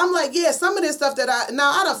 So I'm like, yeah, some of this stuff that I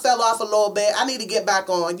done fell off a little bit. I need to get back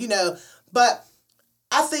on, but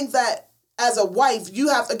I think that as a wife, you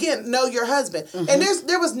have, again, know your husband. And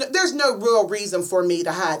there's no real reason for me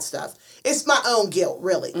to hide stuff. It's my own guilt,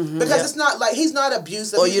 really. Because it's not like, he's not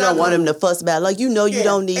abusive. Or you don't want him to fuss about it. Like, you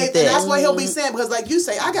don't need that. And that's what he'll be saying. Because like you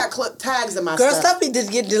say, I got tags in my stuff. Girl, stuff he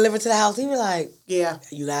did get delivered to the house. He was like, yeah,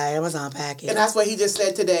 you got an Amazon package. And that's what he just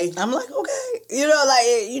said today. I'm like,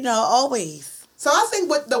 okay. Always. So I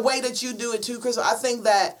think the way that you do it too, Crystal, I think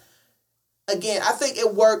that, again, I think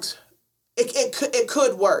it works. It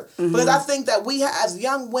could work. Because I think that we have, as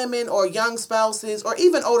young women or young spouses or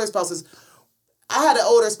even older spouses, I had an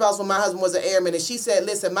older spouse when my husband was an airman, and she said,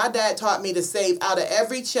 listen, my dad taught me to save out of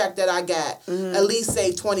every check that I got, at least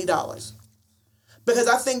save $20. Because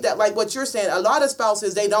I think that, like what you're saying, a lot of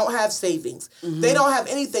spouses, they don't have savings. They don't have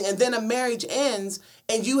anything. And then a marriage ends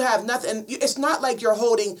and you have nothing. It's not like you're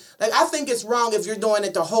holding, like, I think it's wrong if you're doing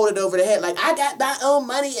it to hold it over the head. Like, I got my own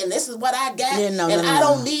money and this is what I got. I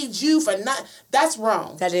don't need you for nothing. That's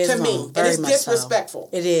wrong. That is to wrong. me. Very and it's much disrespectful.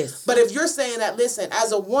 So. It is. But if you're saying that, listen,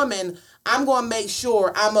 as a woman, I'm going to make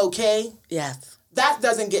sure I'm okay. Yes. That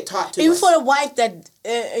doesn't get taught to even us. For the wife that,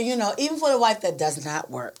 even for the wife that does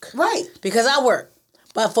not work. Right. Because I work.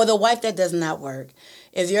 But for the wife that does not work,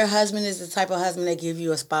 if your husband is the type of husband that give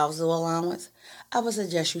you a spousal allowance, I would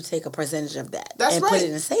suggest you take a percentage of that and put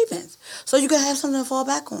it in savings so you can have something to fall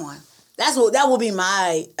back on. That would be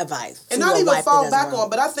my advice. And not even fall back on,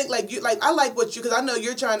 but I think I like what you, because I know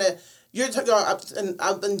you're trying to. In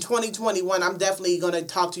 2021, I'm definitely going to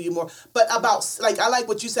talk to you more. But about, like, I like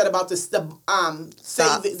what you said about the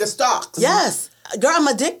stocks. Yes. Girl, I'm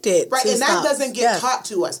addicted. Right, and that doesn't get taught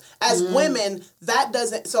to us. As women, that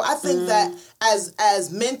doesn't. So I think that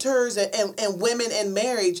as mentors and women in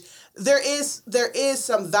marriage, there is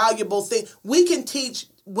some valuable thing. We can teach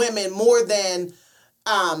women more than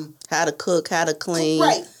how to cook, how to clean.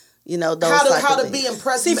 Right. Those how to be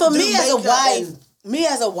impressed. See, for me as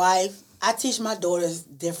a wife, I teach my daughters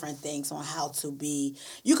different things on how to be.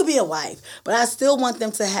 You could be a wife, but I still want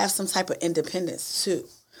them to have some type of independence too.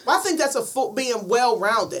 Well, I think that's being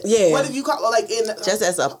well-rounded. Yeah. What do you call just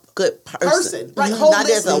as a good person, right?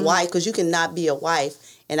 Not as a wife, because you cannot be a wife,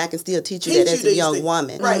 and I can still teach you that as a young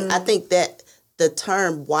woman. Right. I think that the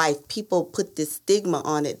term wife, people put this stigma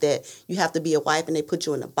on it that you have to be a wife, and they put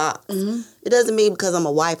you in a box. It doesn't mean because I'm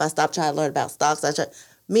a wife I stop trying to learn about stocks. I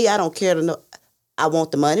don't care to know. I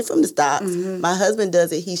want the money from the stocks. My husband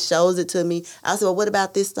does it. He shows it to me. I said, well, what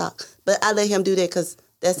about this stock? But I let him do that because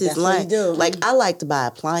that's his line. Like, I like to buy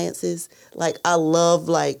appliances. Like, I love,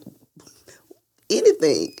 like,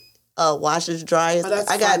 anything. Washers, dryers.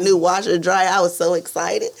 I got a new washer and dryer. I was so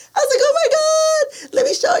excited. I was like, oh, my God. Let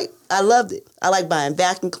me show you. I loved it. I like buying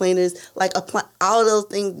vacuum cleaners, like all those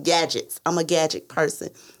things, gadgets. I'm a gadget person.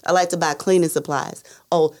 I like to buy cleaning supplies.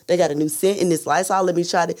 Oh, they got a new scent in this Lysol. Let me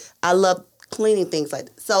try it. I love cleaning things like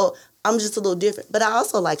that. So I'm just a little different. But I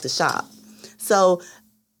also like to shop. So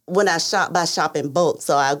when I shop in bulk.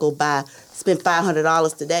 So I'll go spend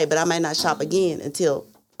 $500 today, but I might not shop again until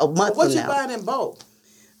a month from now. What you buying in bulk?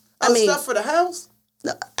 Stuff for the house?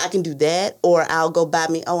 No, I can do that. Or I'll go buy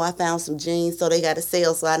I found some jeans, so they got a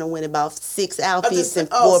sale, so I done went about 6 outfits.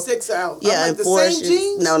 6 outfits. Yeah, and 4 same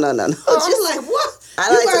jeans? No. I'm like, what?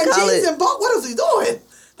 I you like buying jeans in bulk? What is he doing?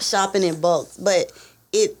 Shopping in bulk. But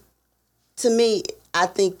to me, I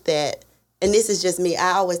think that, and this is just me,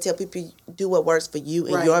 I always tell people, do what works for you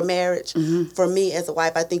in your marriage. For me, as a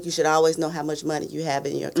wife, I think you should always know how much money you have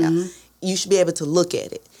in your account. You should be able to look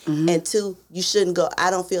at it. And two, you shouldn't I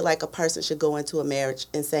don't feel like a person should go into a marriage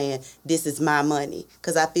and saying, this is my money.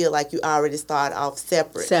 Because I feel like you already start off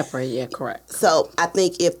separate. Separate, yeah, correct. So I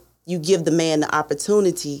think if you give the man the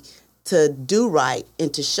opportunity to do right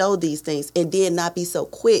and to show these things, and then not be so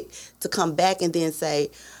quick to come back and then say,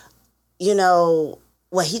 well,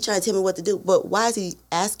 he trying to tell me what to do. But why is he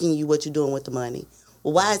asking you what you're doing with the money?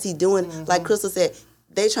 Well, why is he doing, like Crystal said,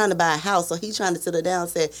 they trying to buy a house, so he's trying to sit her down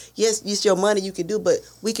and say, yes, it's your money, you can do, but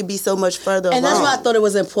we could be so much further along. And that's why I thought it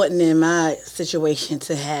was important in my situation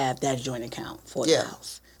to have that joint account for the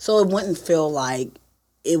house. So it wouldn't feel like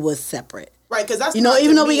it was separate. Right, because that's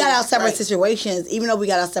even though we got our separate situations, even though we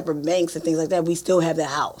got our separate banks and things like that, we still have the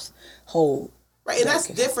household Right, and that's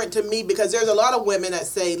different to me because there's a lot of women that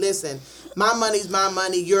say, listen, my money's my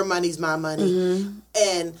money, your money's my money,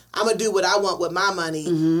 and I'm going to do what I want with my money,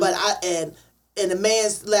 but and the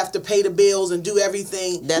man's left to pay the bills and do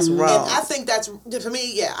everything. That's wrong. And I think that's, for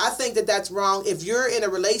me, I think that's wrong if you're in a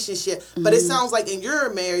relationship. But it sounds like in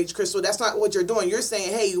your marriage, Crystal, that's not what you're doing. You're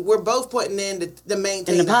saying, hey, we're both putting in the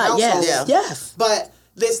maintaining the household. Yes, yes. But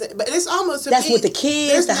listen, but it's almost to that's me, with the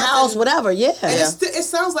kids, the house, whatever. Yeah. And it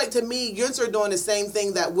sounds like to me, you are doing the same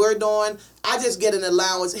thing that we're doing. I just get an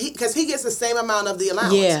allowance because he gets the same amount of the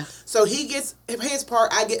allowance. Yeah. So he gets his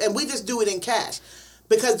part. I get, and we just do it in cash.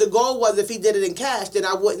 Because the goal was if he did it in cash, then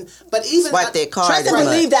I wouldn't. But even swipe that card. Trust and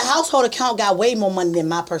believe the household account got way more money than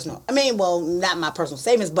my personal. I mean, well, not my personal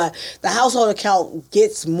savings, but the household account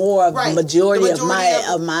gets more of the majority of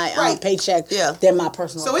my paycheck than my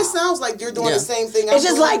personal. So account. It sounds like you're doing the same thing. It's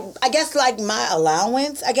just like I guess like my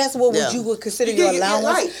allowance. I guess what would you would consider your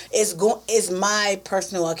allowance is my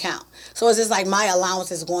personal account. So it's just like my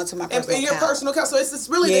allowance is going to my personal account. In your personal account. So it's just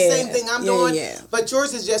really the same thing I'm doing. Yeah. But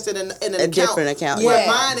yours is just in an account. Different account. Where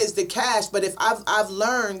mine is the cash. But if I've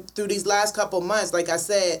learned through these last couple months, like I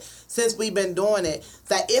said, since we've been doing it,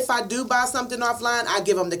 that if I do buy something offline, I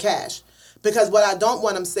give them the cash. Because what I don't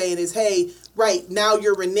want them saying is, hey, right, now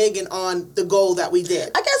you're reneging on the goal that we did.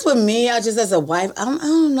 I guess with me, I just as a wife, I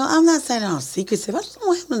don't know. I'm not saying I'm secretive. I just don't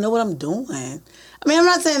want him to know what I'm doing. I mean, I'm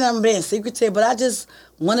not saying that I'm being secretive, but I just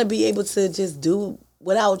want to be able to just do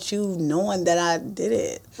without you knowing that I did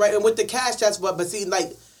it. Right, and with the cash, that's what, but see, like,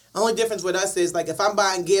 the only difference with us is, like, if I'm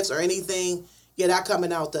buying gifts or anything, that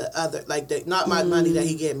coming out the other, like, not my money that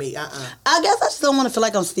he gave me, I guess I just don't want to feel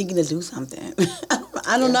like I'm sneaking to do something.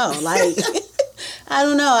 I don't know, like, I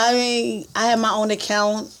don't know. I mean, I have my own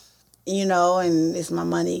account, and it's my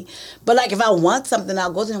money. But, like, if I want something,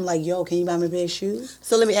 I'll go to him like, yo, can you buy me a pair of shoes?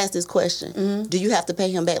 So let me ask this question. Do you have to pay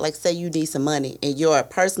him back? Like, say you need some money and your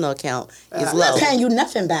personal account is low. I'm not paying you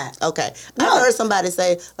nothing back. Okay. No. I heard somebody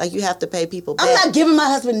say, like, you have to pay people back. I'm not giving my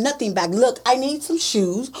husband nothing back. Look, I need some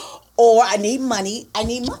shoes or I need money.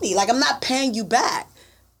 Like, I'm not paying you back.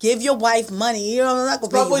 Give your wife money. I'm not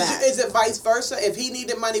going to pay you back. Is it vice versa? If he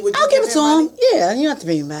needed money, would you I'll give it to him? money? Yeah, you don't have to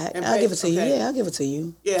pay me back. I'll give it to you. Yeah, I'll give it to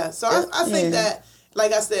you. Yeah, so I think that,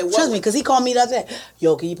 like I said... Trust me, because he called me the other day.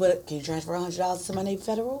 Yo, can you transfer $100 to my name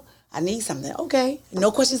federal? I need something. Okay. No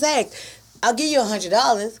questions asked. I'll give you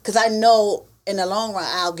 $100 because I know in the long run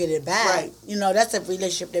I'll get it back. Right. That's a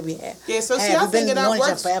relationship that we have. Yeah, so see, I think that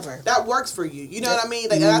works. Forever. That works for you. You know what I mean?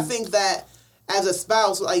 Like, and I think that as a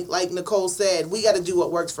spouse, like Nicole said, we got to do what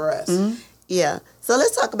works for us. Mm-hmm. Yeah. So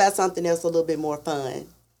let's talk about something else a little bit more fun.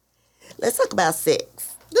 Let's talk about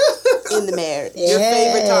sex in the marriage. Your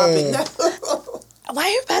favorite topic.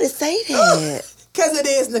 Why everybody say that? Because it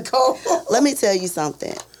is, Nicole. Let me tell you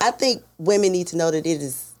something. I think women need to know that it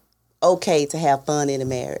is okay to have fun in a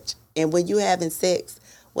marriage. And when you're having sex,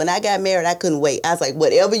 when I got married, I couldn't wait. I was like,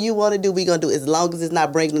 whatever you want to do, we're going to do as long as it's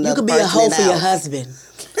not bringing another person in. You could be a hoe for your husband.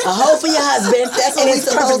 A hoe for your husband. That's what we're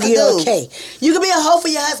supposed to do. Okay. You could be a hoe for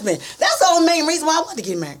your husband. That's the only main reason why I wanted to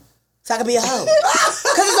get married. So I could be a hoe.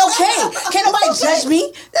 Because it's okay. Can't nobody judge me.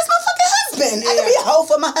 That's my fucking husband. I can be a hoe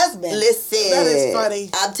for my husband. Listen. That is funny.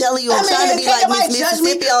 I'm telling you, I'm trying to be like Miss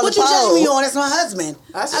Mississippi on the pole. What you judging me on? That's my husband.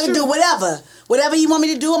 That's I can do whatever. Whatever you want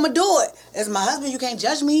me to do, I'm going to do it. That's my husband. You can't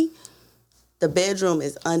judge me. The bedroom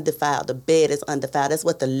is undefiled. The bed is undefiled. That's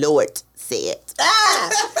what the Lord said.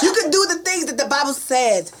 You can do the things that the Bible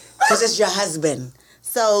said because it's your husband.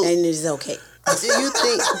 So, and it's okay.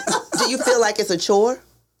 Do you feel like it's a chore?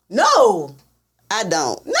 No. I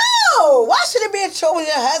don't. No. Why should it be a chore with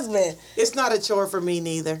your husband? It's not a chore for me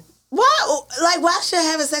neither. Why? Like, why should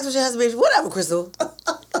having sex with your husband? Whatever, Crystal.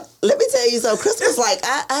 Let me tell you something. Crystal was like,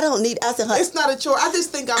 I don't need. I said, it's not a chore. I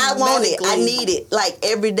just think I want it. I need it. Like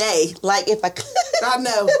every day. Like if I could. I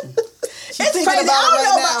know. It's crazy. I don't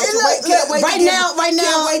know. Right now.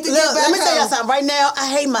 Look, let me tell you something. Right now, I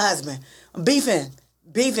hate my husband. I'm beefing.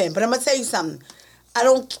 But I'm gonna tell you something.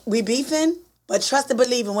 We beefing, but trust and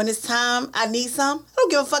believe. And when it's time, I need some. I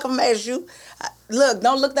don't give a fuck if I'm gonna ask you. Look,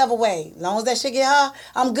 don't look the other way. As long as that shit get hard,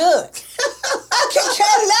 I'm good. I can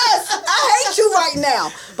care less. I hate you right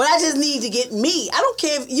now. But I just need to get me. I don't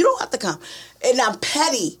care if you don't have to come. And I'm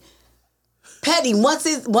petty.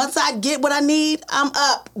 Once I get what I need, I'm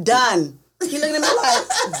up. Done. You looking at me like,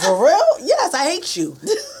 for real? Yes, I hate you.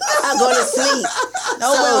 I'm going to sleep.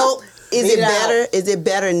 No, so, well, is it better? Is it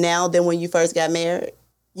better now than when you first got married?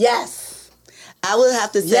 Yes. I would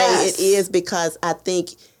have to say it is because I think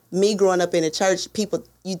me growing up in a church,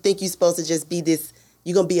 you think you're supposed to just be this,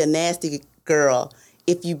 you're going to be a nasty girl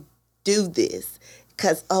if you do this.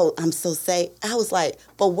 because, oh, I'm so safe. I was like,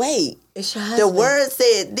 but wait. It's your The husband. word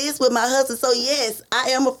said this with my husband. So, yes, I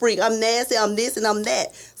am a freak. I'm nasty. I'm this and I'm that.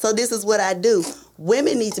 So, this is what I do.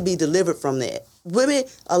 Women need to be delivered from that. Women,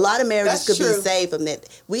 a lot of marriages That's could be true. saved from that.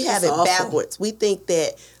 We have That's it awful. backwards. We think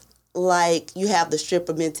that, like, you have the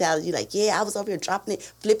stripper mentality. You're like, yeah, I was over here dropping it,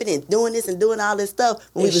 flipping it, doing this and doing all this stuff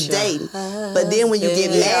when we It's was your dating. But then when you get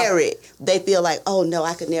husband. married, they feel like, oh, no,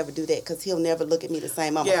 I could never do that because he'll never look at me the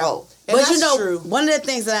same. I'm a Yeah. hoe. And But that's you know, true. one of the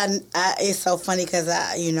things that I it's so funny because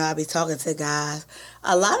I be talking to guys.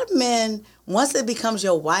 A lot of men, once it becomes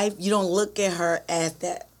your wife, you don't look at her as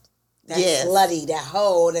that Yes. slutty, that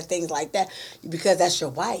hoe, that things like that, because that's your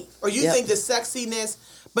wife. Or you Yep. think the sexiness,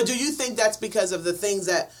 but do you think that's because of the things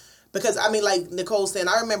that, because I mean, like Nicole saying,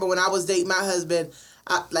 I remember when I was dating my husband,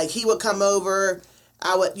 he would come over,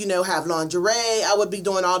 I would, have lingerie, I would be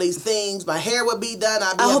doing all these things, my hair would be done,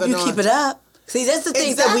 I'd be I hope having you on- keep it up. See, that's the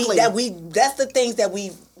things Exactly. that's the things that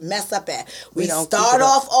we mess up at. We don't keep start it up.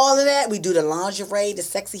 off all of that. We do the lingerie, the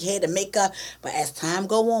sexy hair, the makeup, but as time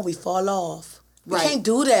go on, we fall off. We Right. can't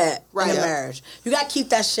do that Right. in a Yep. marriage. You got to keep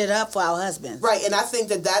that shit up for our husbands. Right, and I think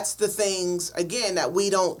that that's the things, again, that we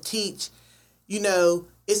don't teach,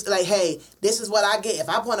 it's like, hey, this is what I get. If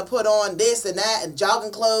I want to put on this and that and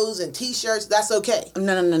jogging clothes and T-shirts, that's okay.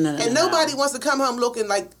 No. And nobody wants to come home looking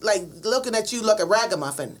like looking at you like a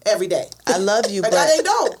ragamuffin every day. I love you, Like, but they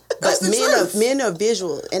don't. That's But the truth. men are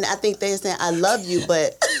visual, and I think they're saying, I love you,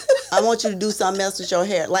 but I want you to do something else with your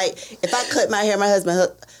hair. Like, if I cut my hair, my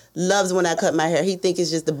husband loves when I cut my hair. He thinks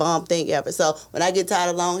it's just the bomb thing ever. So when I get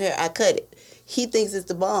tired of long hair, I cut it. He thinks it's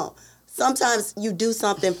the bomb. Sometimes you do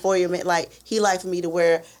something for your man. Like, he likes for me to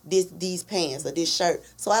wear these pants or this shirt.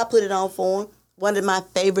 So I put it on for him. One of my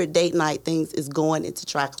favorite date night things is going in to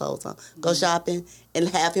try clothes on. Go shopping and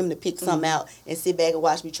have him to pick something out and sit back and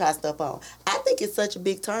watch me try stuff on. I think it's such a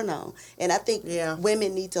big turn on. And I think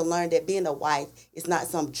women need to learn that being a wife is not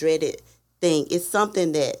some dreaded thing. It's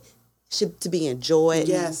something that should to be enjoyed,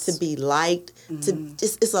 Yes. to be liked.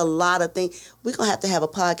 It's a lot of things. We're going to have a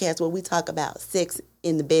podcast where we talk about sex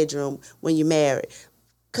in the bedroom when you're married.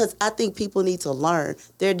 Because I think people need to learn.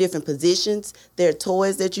 There are different positions. There are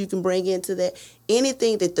toys that you can bring into that.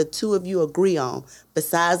 Anything that the two of you agree on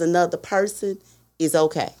besides another person is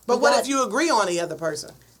okay. But what if you agree on the other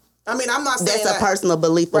person? I mean, I'm not saying That's a that- personal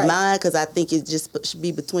belief of Right. mine because I think it just should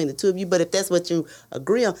be between the two of you. But if that's what you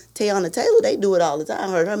agree on, Tayana Taylor, they do it all the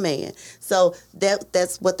time, her man. So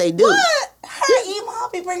that's what they do. What? Her emo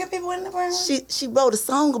be bringing people in the room. She wrote a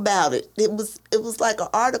song about it. It was like an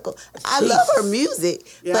article. I love her music,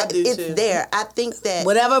 Yeah, I but do it's too. there. I think that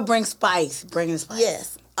Whatever brings spice, bring the spice.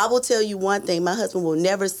 yes, I will tell you one thing. My husband will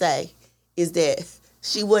never say is that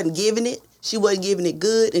she wasn't giving it. She wasn't giving it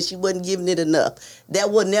good, and she wasn't giving it enough. That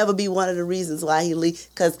will never be one of the reasons why he leave.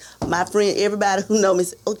 Because my friend, everybody who know me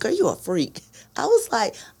said, "Oh, girl, you're a freak." I was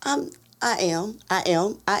like, I am,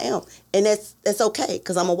 and that's okay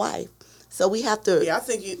because I'm a wife. So we have to. Yeah, I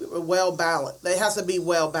think well balanced. It has to be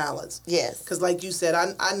well balanced. Yes. Because like you said,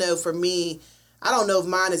 I know for me, I don't know if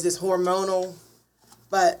mine is just hormonal,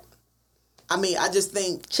 but I mean, I just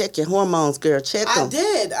think Check your hormones, girl. Check them. I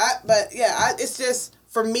did. It's just,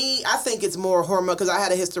 for me, I think it's more hormonal because I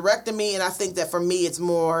had a hysterectomy, and I think that for me it's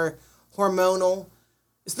more hormonal.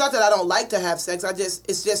 It's not that I don't like to have sex.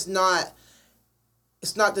 It's just not.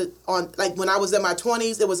 It's not that like when I was in my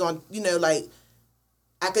 20s, it was on, like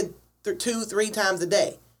I could 2-3 times a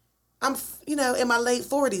day. I'm, in my late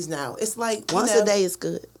 40s now. It's like Once a day is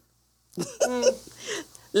good.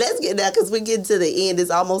 Let's get now because we're getting to the end. It's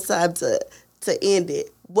almost time to end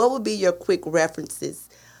it. What would be your quick references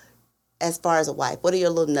as far as a wife? What are your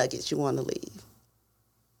little nuggets you want to leave?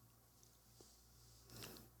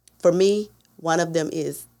 For me, one of them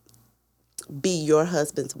is be your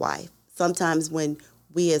husband's wife. Sometimes when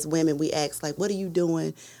we as women, we ask like, what are you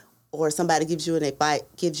doing? Or somebody gives you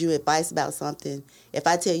advice about something. If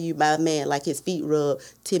I tell you my man, like his feet rub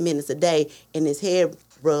 10 minutes a day and his hair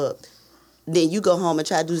rubbed, then you go home and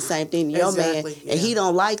try to do the same thing to your man, and he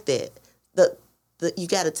don't like that. You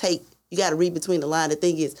got to read between the lines. The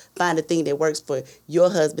thing is, find the thing that works for your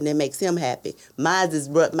husband that makes him happy. Mine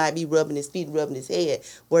might be rubbing his feet, rubbing his head,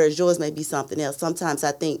 whereas yours may be something else. Sometimes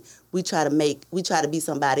I think we try to be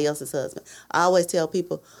somebody else's husband. I always tell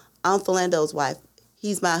people, I'm Philando's wife.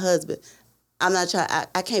 He's my husband. I'm not trying.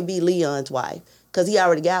 I can't be Leon's wife because he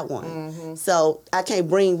already got one. Mm-hmm. So I can't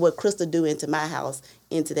bring what Crystal do into my house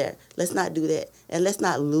into there. Let's not do that, and let's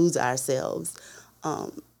not lose ourselves.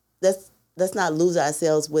 Let's not lose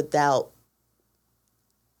ourselves without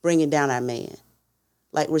bringing down our man.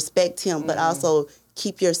 Like, respect him, but also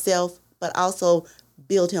keep yourself, but also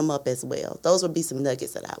build him up as well. Those would be some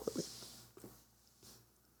nuggets that I would leave.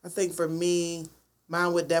 I think for me,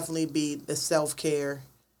 mine would definitely be the self-care.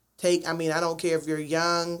 I don't care if you're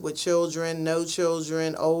young with children, no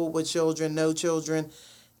children, old with children, no children.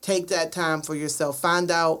 Take that time for yourself.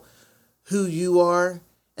 Find out who you are.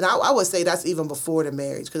 And I would say that's even before the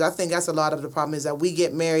marriage, because I think that's a lot of the problem is that we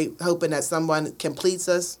get married hoping that someone completes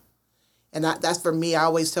us. And that's for me. I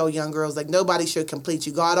always tell young girls, like, nobody should complete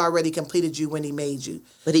you. God already completed you when he made you.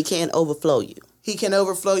 But he can't overflow you. He can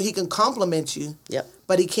overflow. He can compliment you. Yep.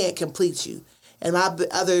 But he can't complete you. And my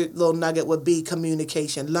other little nugget would be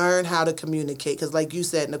communication. Learn how to communicate. Because like you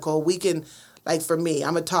said, Nicole, we can, like for me,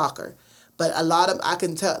 I'm a talker. But I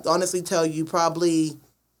can honestly tell you probably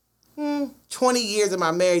 20 years of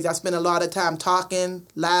my marriage, I spent a lot of time talking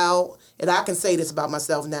loud. And I can say this about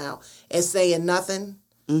myself now. And saying nothing.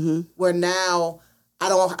 Mm-hmm. Where now,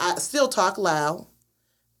 I still talk loud.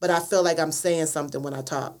 But I feel like I'm saying something when I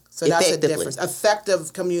talk. So that's a difference.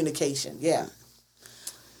 Effective communication. Yeah.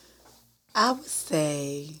 I would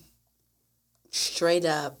say, straight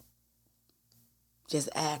up, just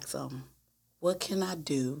ask them, what can I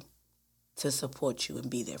do to support you and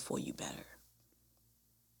be there for you better?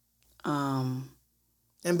 And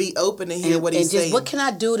be open to hear what he's saying. And just, what can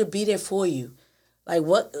I do to be there for you? Like,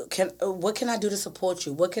 what can I do to support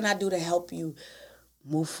you? What can I do to help you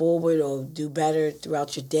move forward or do better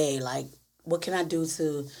throughout your day? Like, what can I do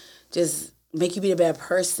to just make you be a better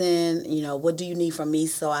person? You know, what do you need from me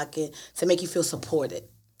to make you feel supported?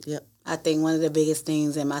 Yep. I think one of the biggest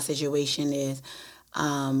things in my situation is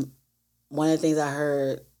one of the things I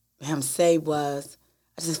heard him say was,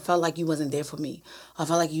 I just felt like you wasn't there for me. Or I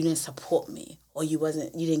felt like you didn't support me. Or you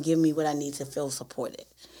didn't give me what I need to feel supported.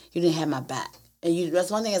 You didn't have my back. And that's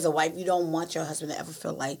one thing as a wife, you don't want your husband to ever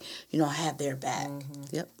feel like you don't have their back.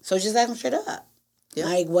 Mm-hmm. Yep. So just ask him straight up. Yep.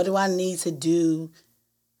 Like, what do I need to do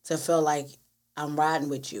to feel like I'm riding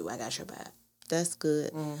with you? I got your back. That's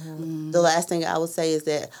good. Mm-hmm. The last thing I would say is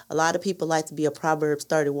that a lot of people like to be a Proverbs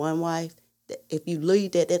 31 wife. If you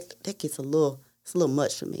leave that gets a little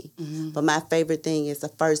much for me. Mm-hmm. But my favorite thing is the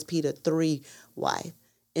 1 Peter 3 wife.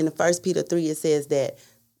 In the 1 Peter 3, it says that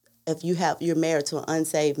if you're married to an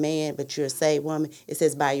unsaved man, but you're a saved woman, it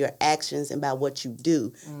says by your actions and by what you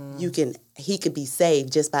do, he could be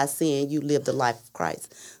saved just by seeing you live the life of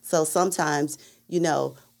Christ. So sometimes, we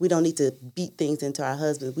don't need to beat things into our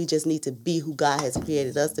husbands. We just need to be who God has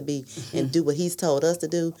created us to be and do what he's told us to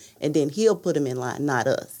do, and then he'll put them in line, not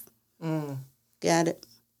us. Got it?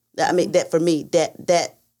 I mean, that for me,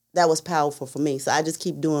 that was powerful for me. So I just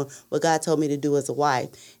keep doing what God told me to do as a wife,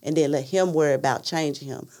 and then let him worry about changing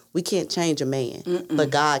him. We can't change a man, but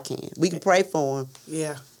God can. We can pray for him.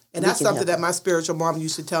 Yeah. And that's something that my spiritual mom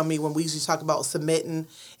used to tell me when we used to talk about submitting.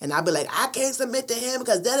 And I'd be like, I can't submit to him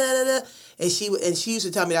because da-da-da-da. And she used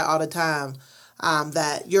to tell me that all the time,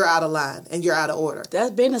 that you're out of line and you're out of order.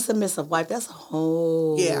 That's being a submissive wife. That's a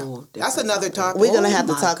whole that's another topic. We're going to have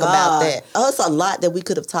to talk about that. Oh, it's a lot that we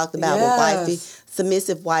could have talked about with wifey.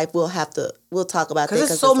 Submissive wife, we'll talk about that. Because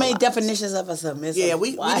there's so many definitions of a submissive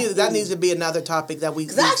wife. That needs to be another topic that we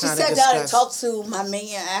Because I actually sat down and talked to my man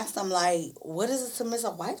and asked him, like, what is a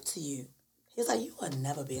submissive wife to you? He's like, you would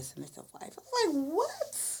never be a submissive wife. I was like,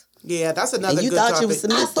 what? Yeah, that's another and you good thought topic. You was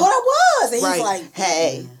submissive? I thought I was. And he's like,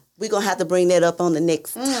 hey, we're going to have to bring that up on the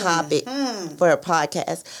next topic for a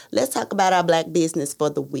podcast. Let's talk about our Black business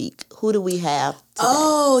for the week. Who do we have today?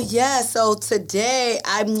 Oh, yeah. So today,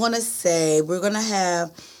 I'm going to say we're going to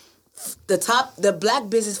have the Black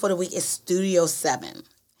business for the week is Studio 7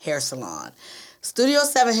 Hair Salon. Studio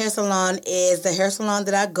 7 Hair Salon is the hair salon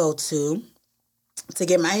that I go to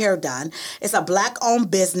get my hair done. It's a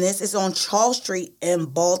Black-owned business. It's on Charles Street in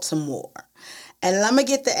Baltimore. And let me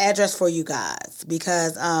get the address for you guys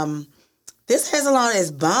because this hair salon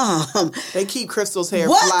is bomb. They keep Crystal's hair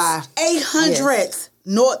fly. 800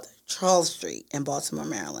 North Charles Street in Baltimore,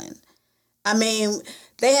 Maryland. I mean,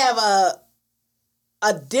 they have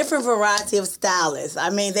a different variety of stylists. I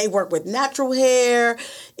mean, they work with natural hair.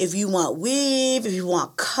 If you want weave, if you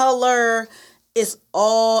want color, it's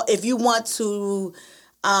all. If you want to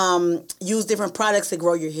use different products to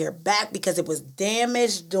grow your hair back because it was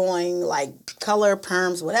damaged doing like color,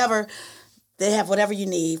 perms, whatever. They have whatever you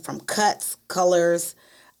need from cuts, colors,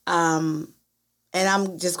 and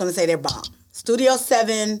I'm just going to say they're bomb. Studio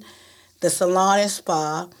 7, the salon and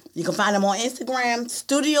spa. You can find them on Instagram,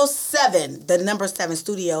 Studio 7, the number 7,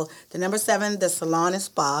 Studio, the number 7, the salon and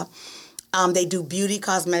spa. They do beauty,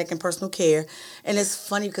 cosmetic, and personal care. And it's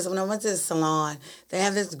funny because when I went to the salon, they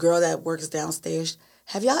have this girl that works downstairs.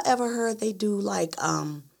 Have y'all ever heard they do like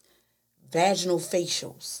vaginal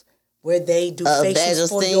facials where they do facials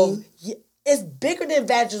for your It's bigger than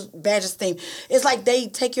Vagisteam. It's like they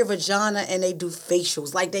take your vagina and they do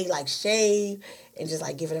facials. Like they like shave and just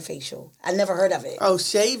like give it a facial. I never heard of it. Oh,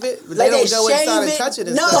 shave it? But Like they don't go inside and touch it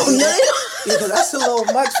and stuff. No. Yeah, 'cause that's a little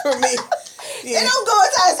much for me. They don't go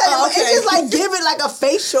inside. It's just like give it like a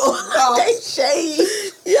facial. They shave.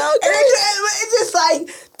 Yeah, And it's just like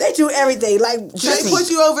they do everything. Like Do they put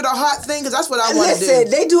you over the hot thing? Because that's what I want to do.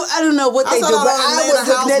 Listen, they do. I don't know what they do, thought but all I Atlanta was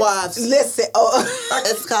looking at. housewives. Listen,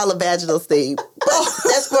 It's called a vaginal steam.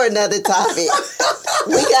 That's for another topic.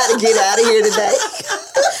 We got to get out of here today.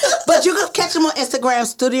 but you can catch them on Instagram,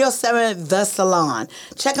 Studio 7 The Salon.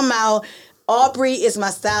 Check them out. Aubrey is my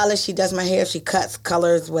stylist. She does my hair. She cuts,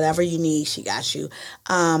 colors, whatever you need. She got you.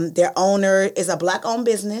 Their owner is a Black-owned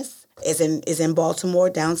business. Is in Baltimore,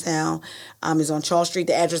 downtown. Is on Charles Street.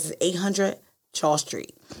 The address is 800 Charles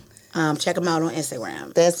Street. Check them out on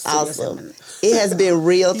Instagram. That's awesome. It has been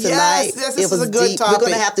real tonight. Yes, it this was is a good deep. topic. We're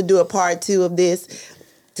going to have to do a part 2 of this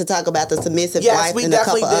to talk about the submissive Yes, wife we and a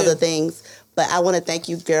couple definitely do. other things. But I want to thank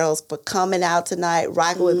you girls for coming out tonight,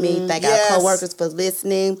 rocking with me. Thank yes. our coworkers for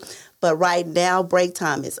listening. But right now, break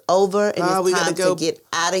time is over, and we it's gotta time go to get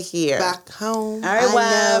out of here. Back home. All right, I know.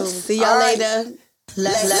 wives. See y'all All right. later.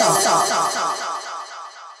 Let's talk.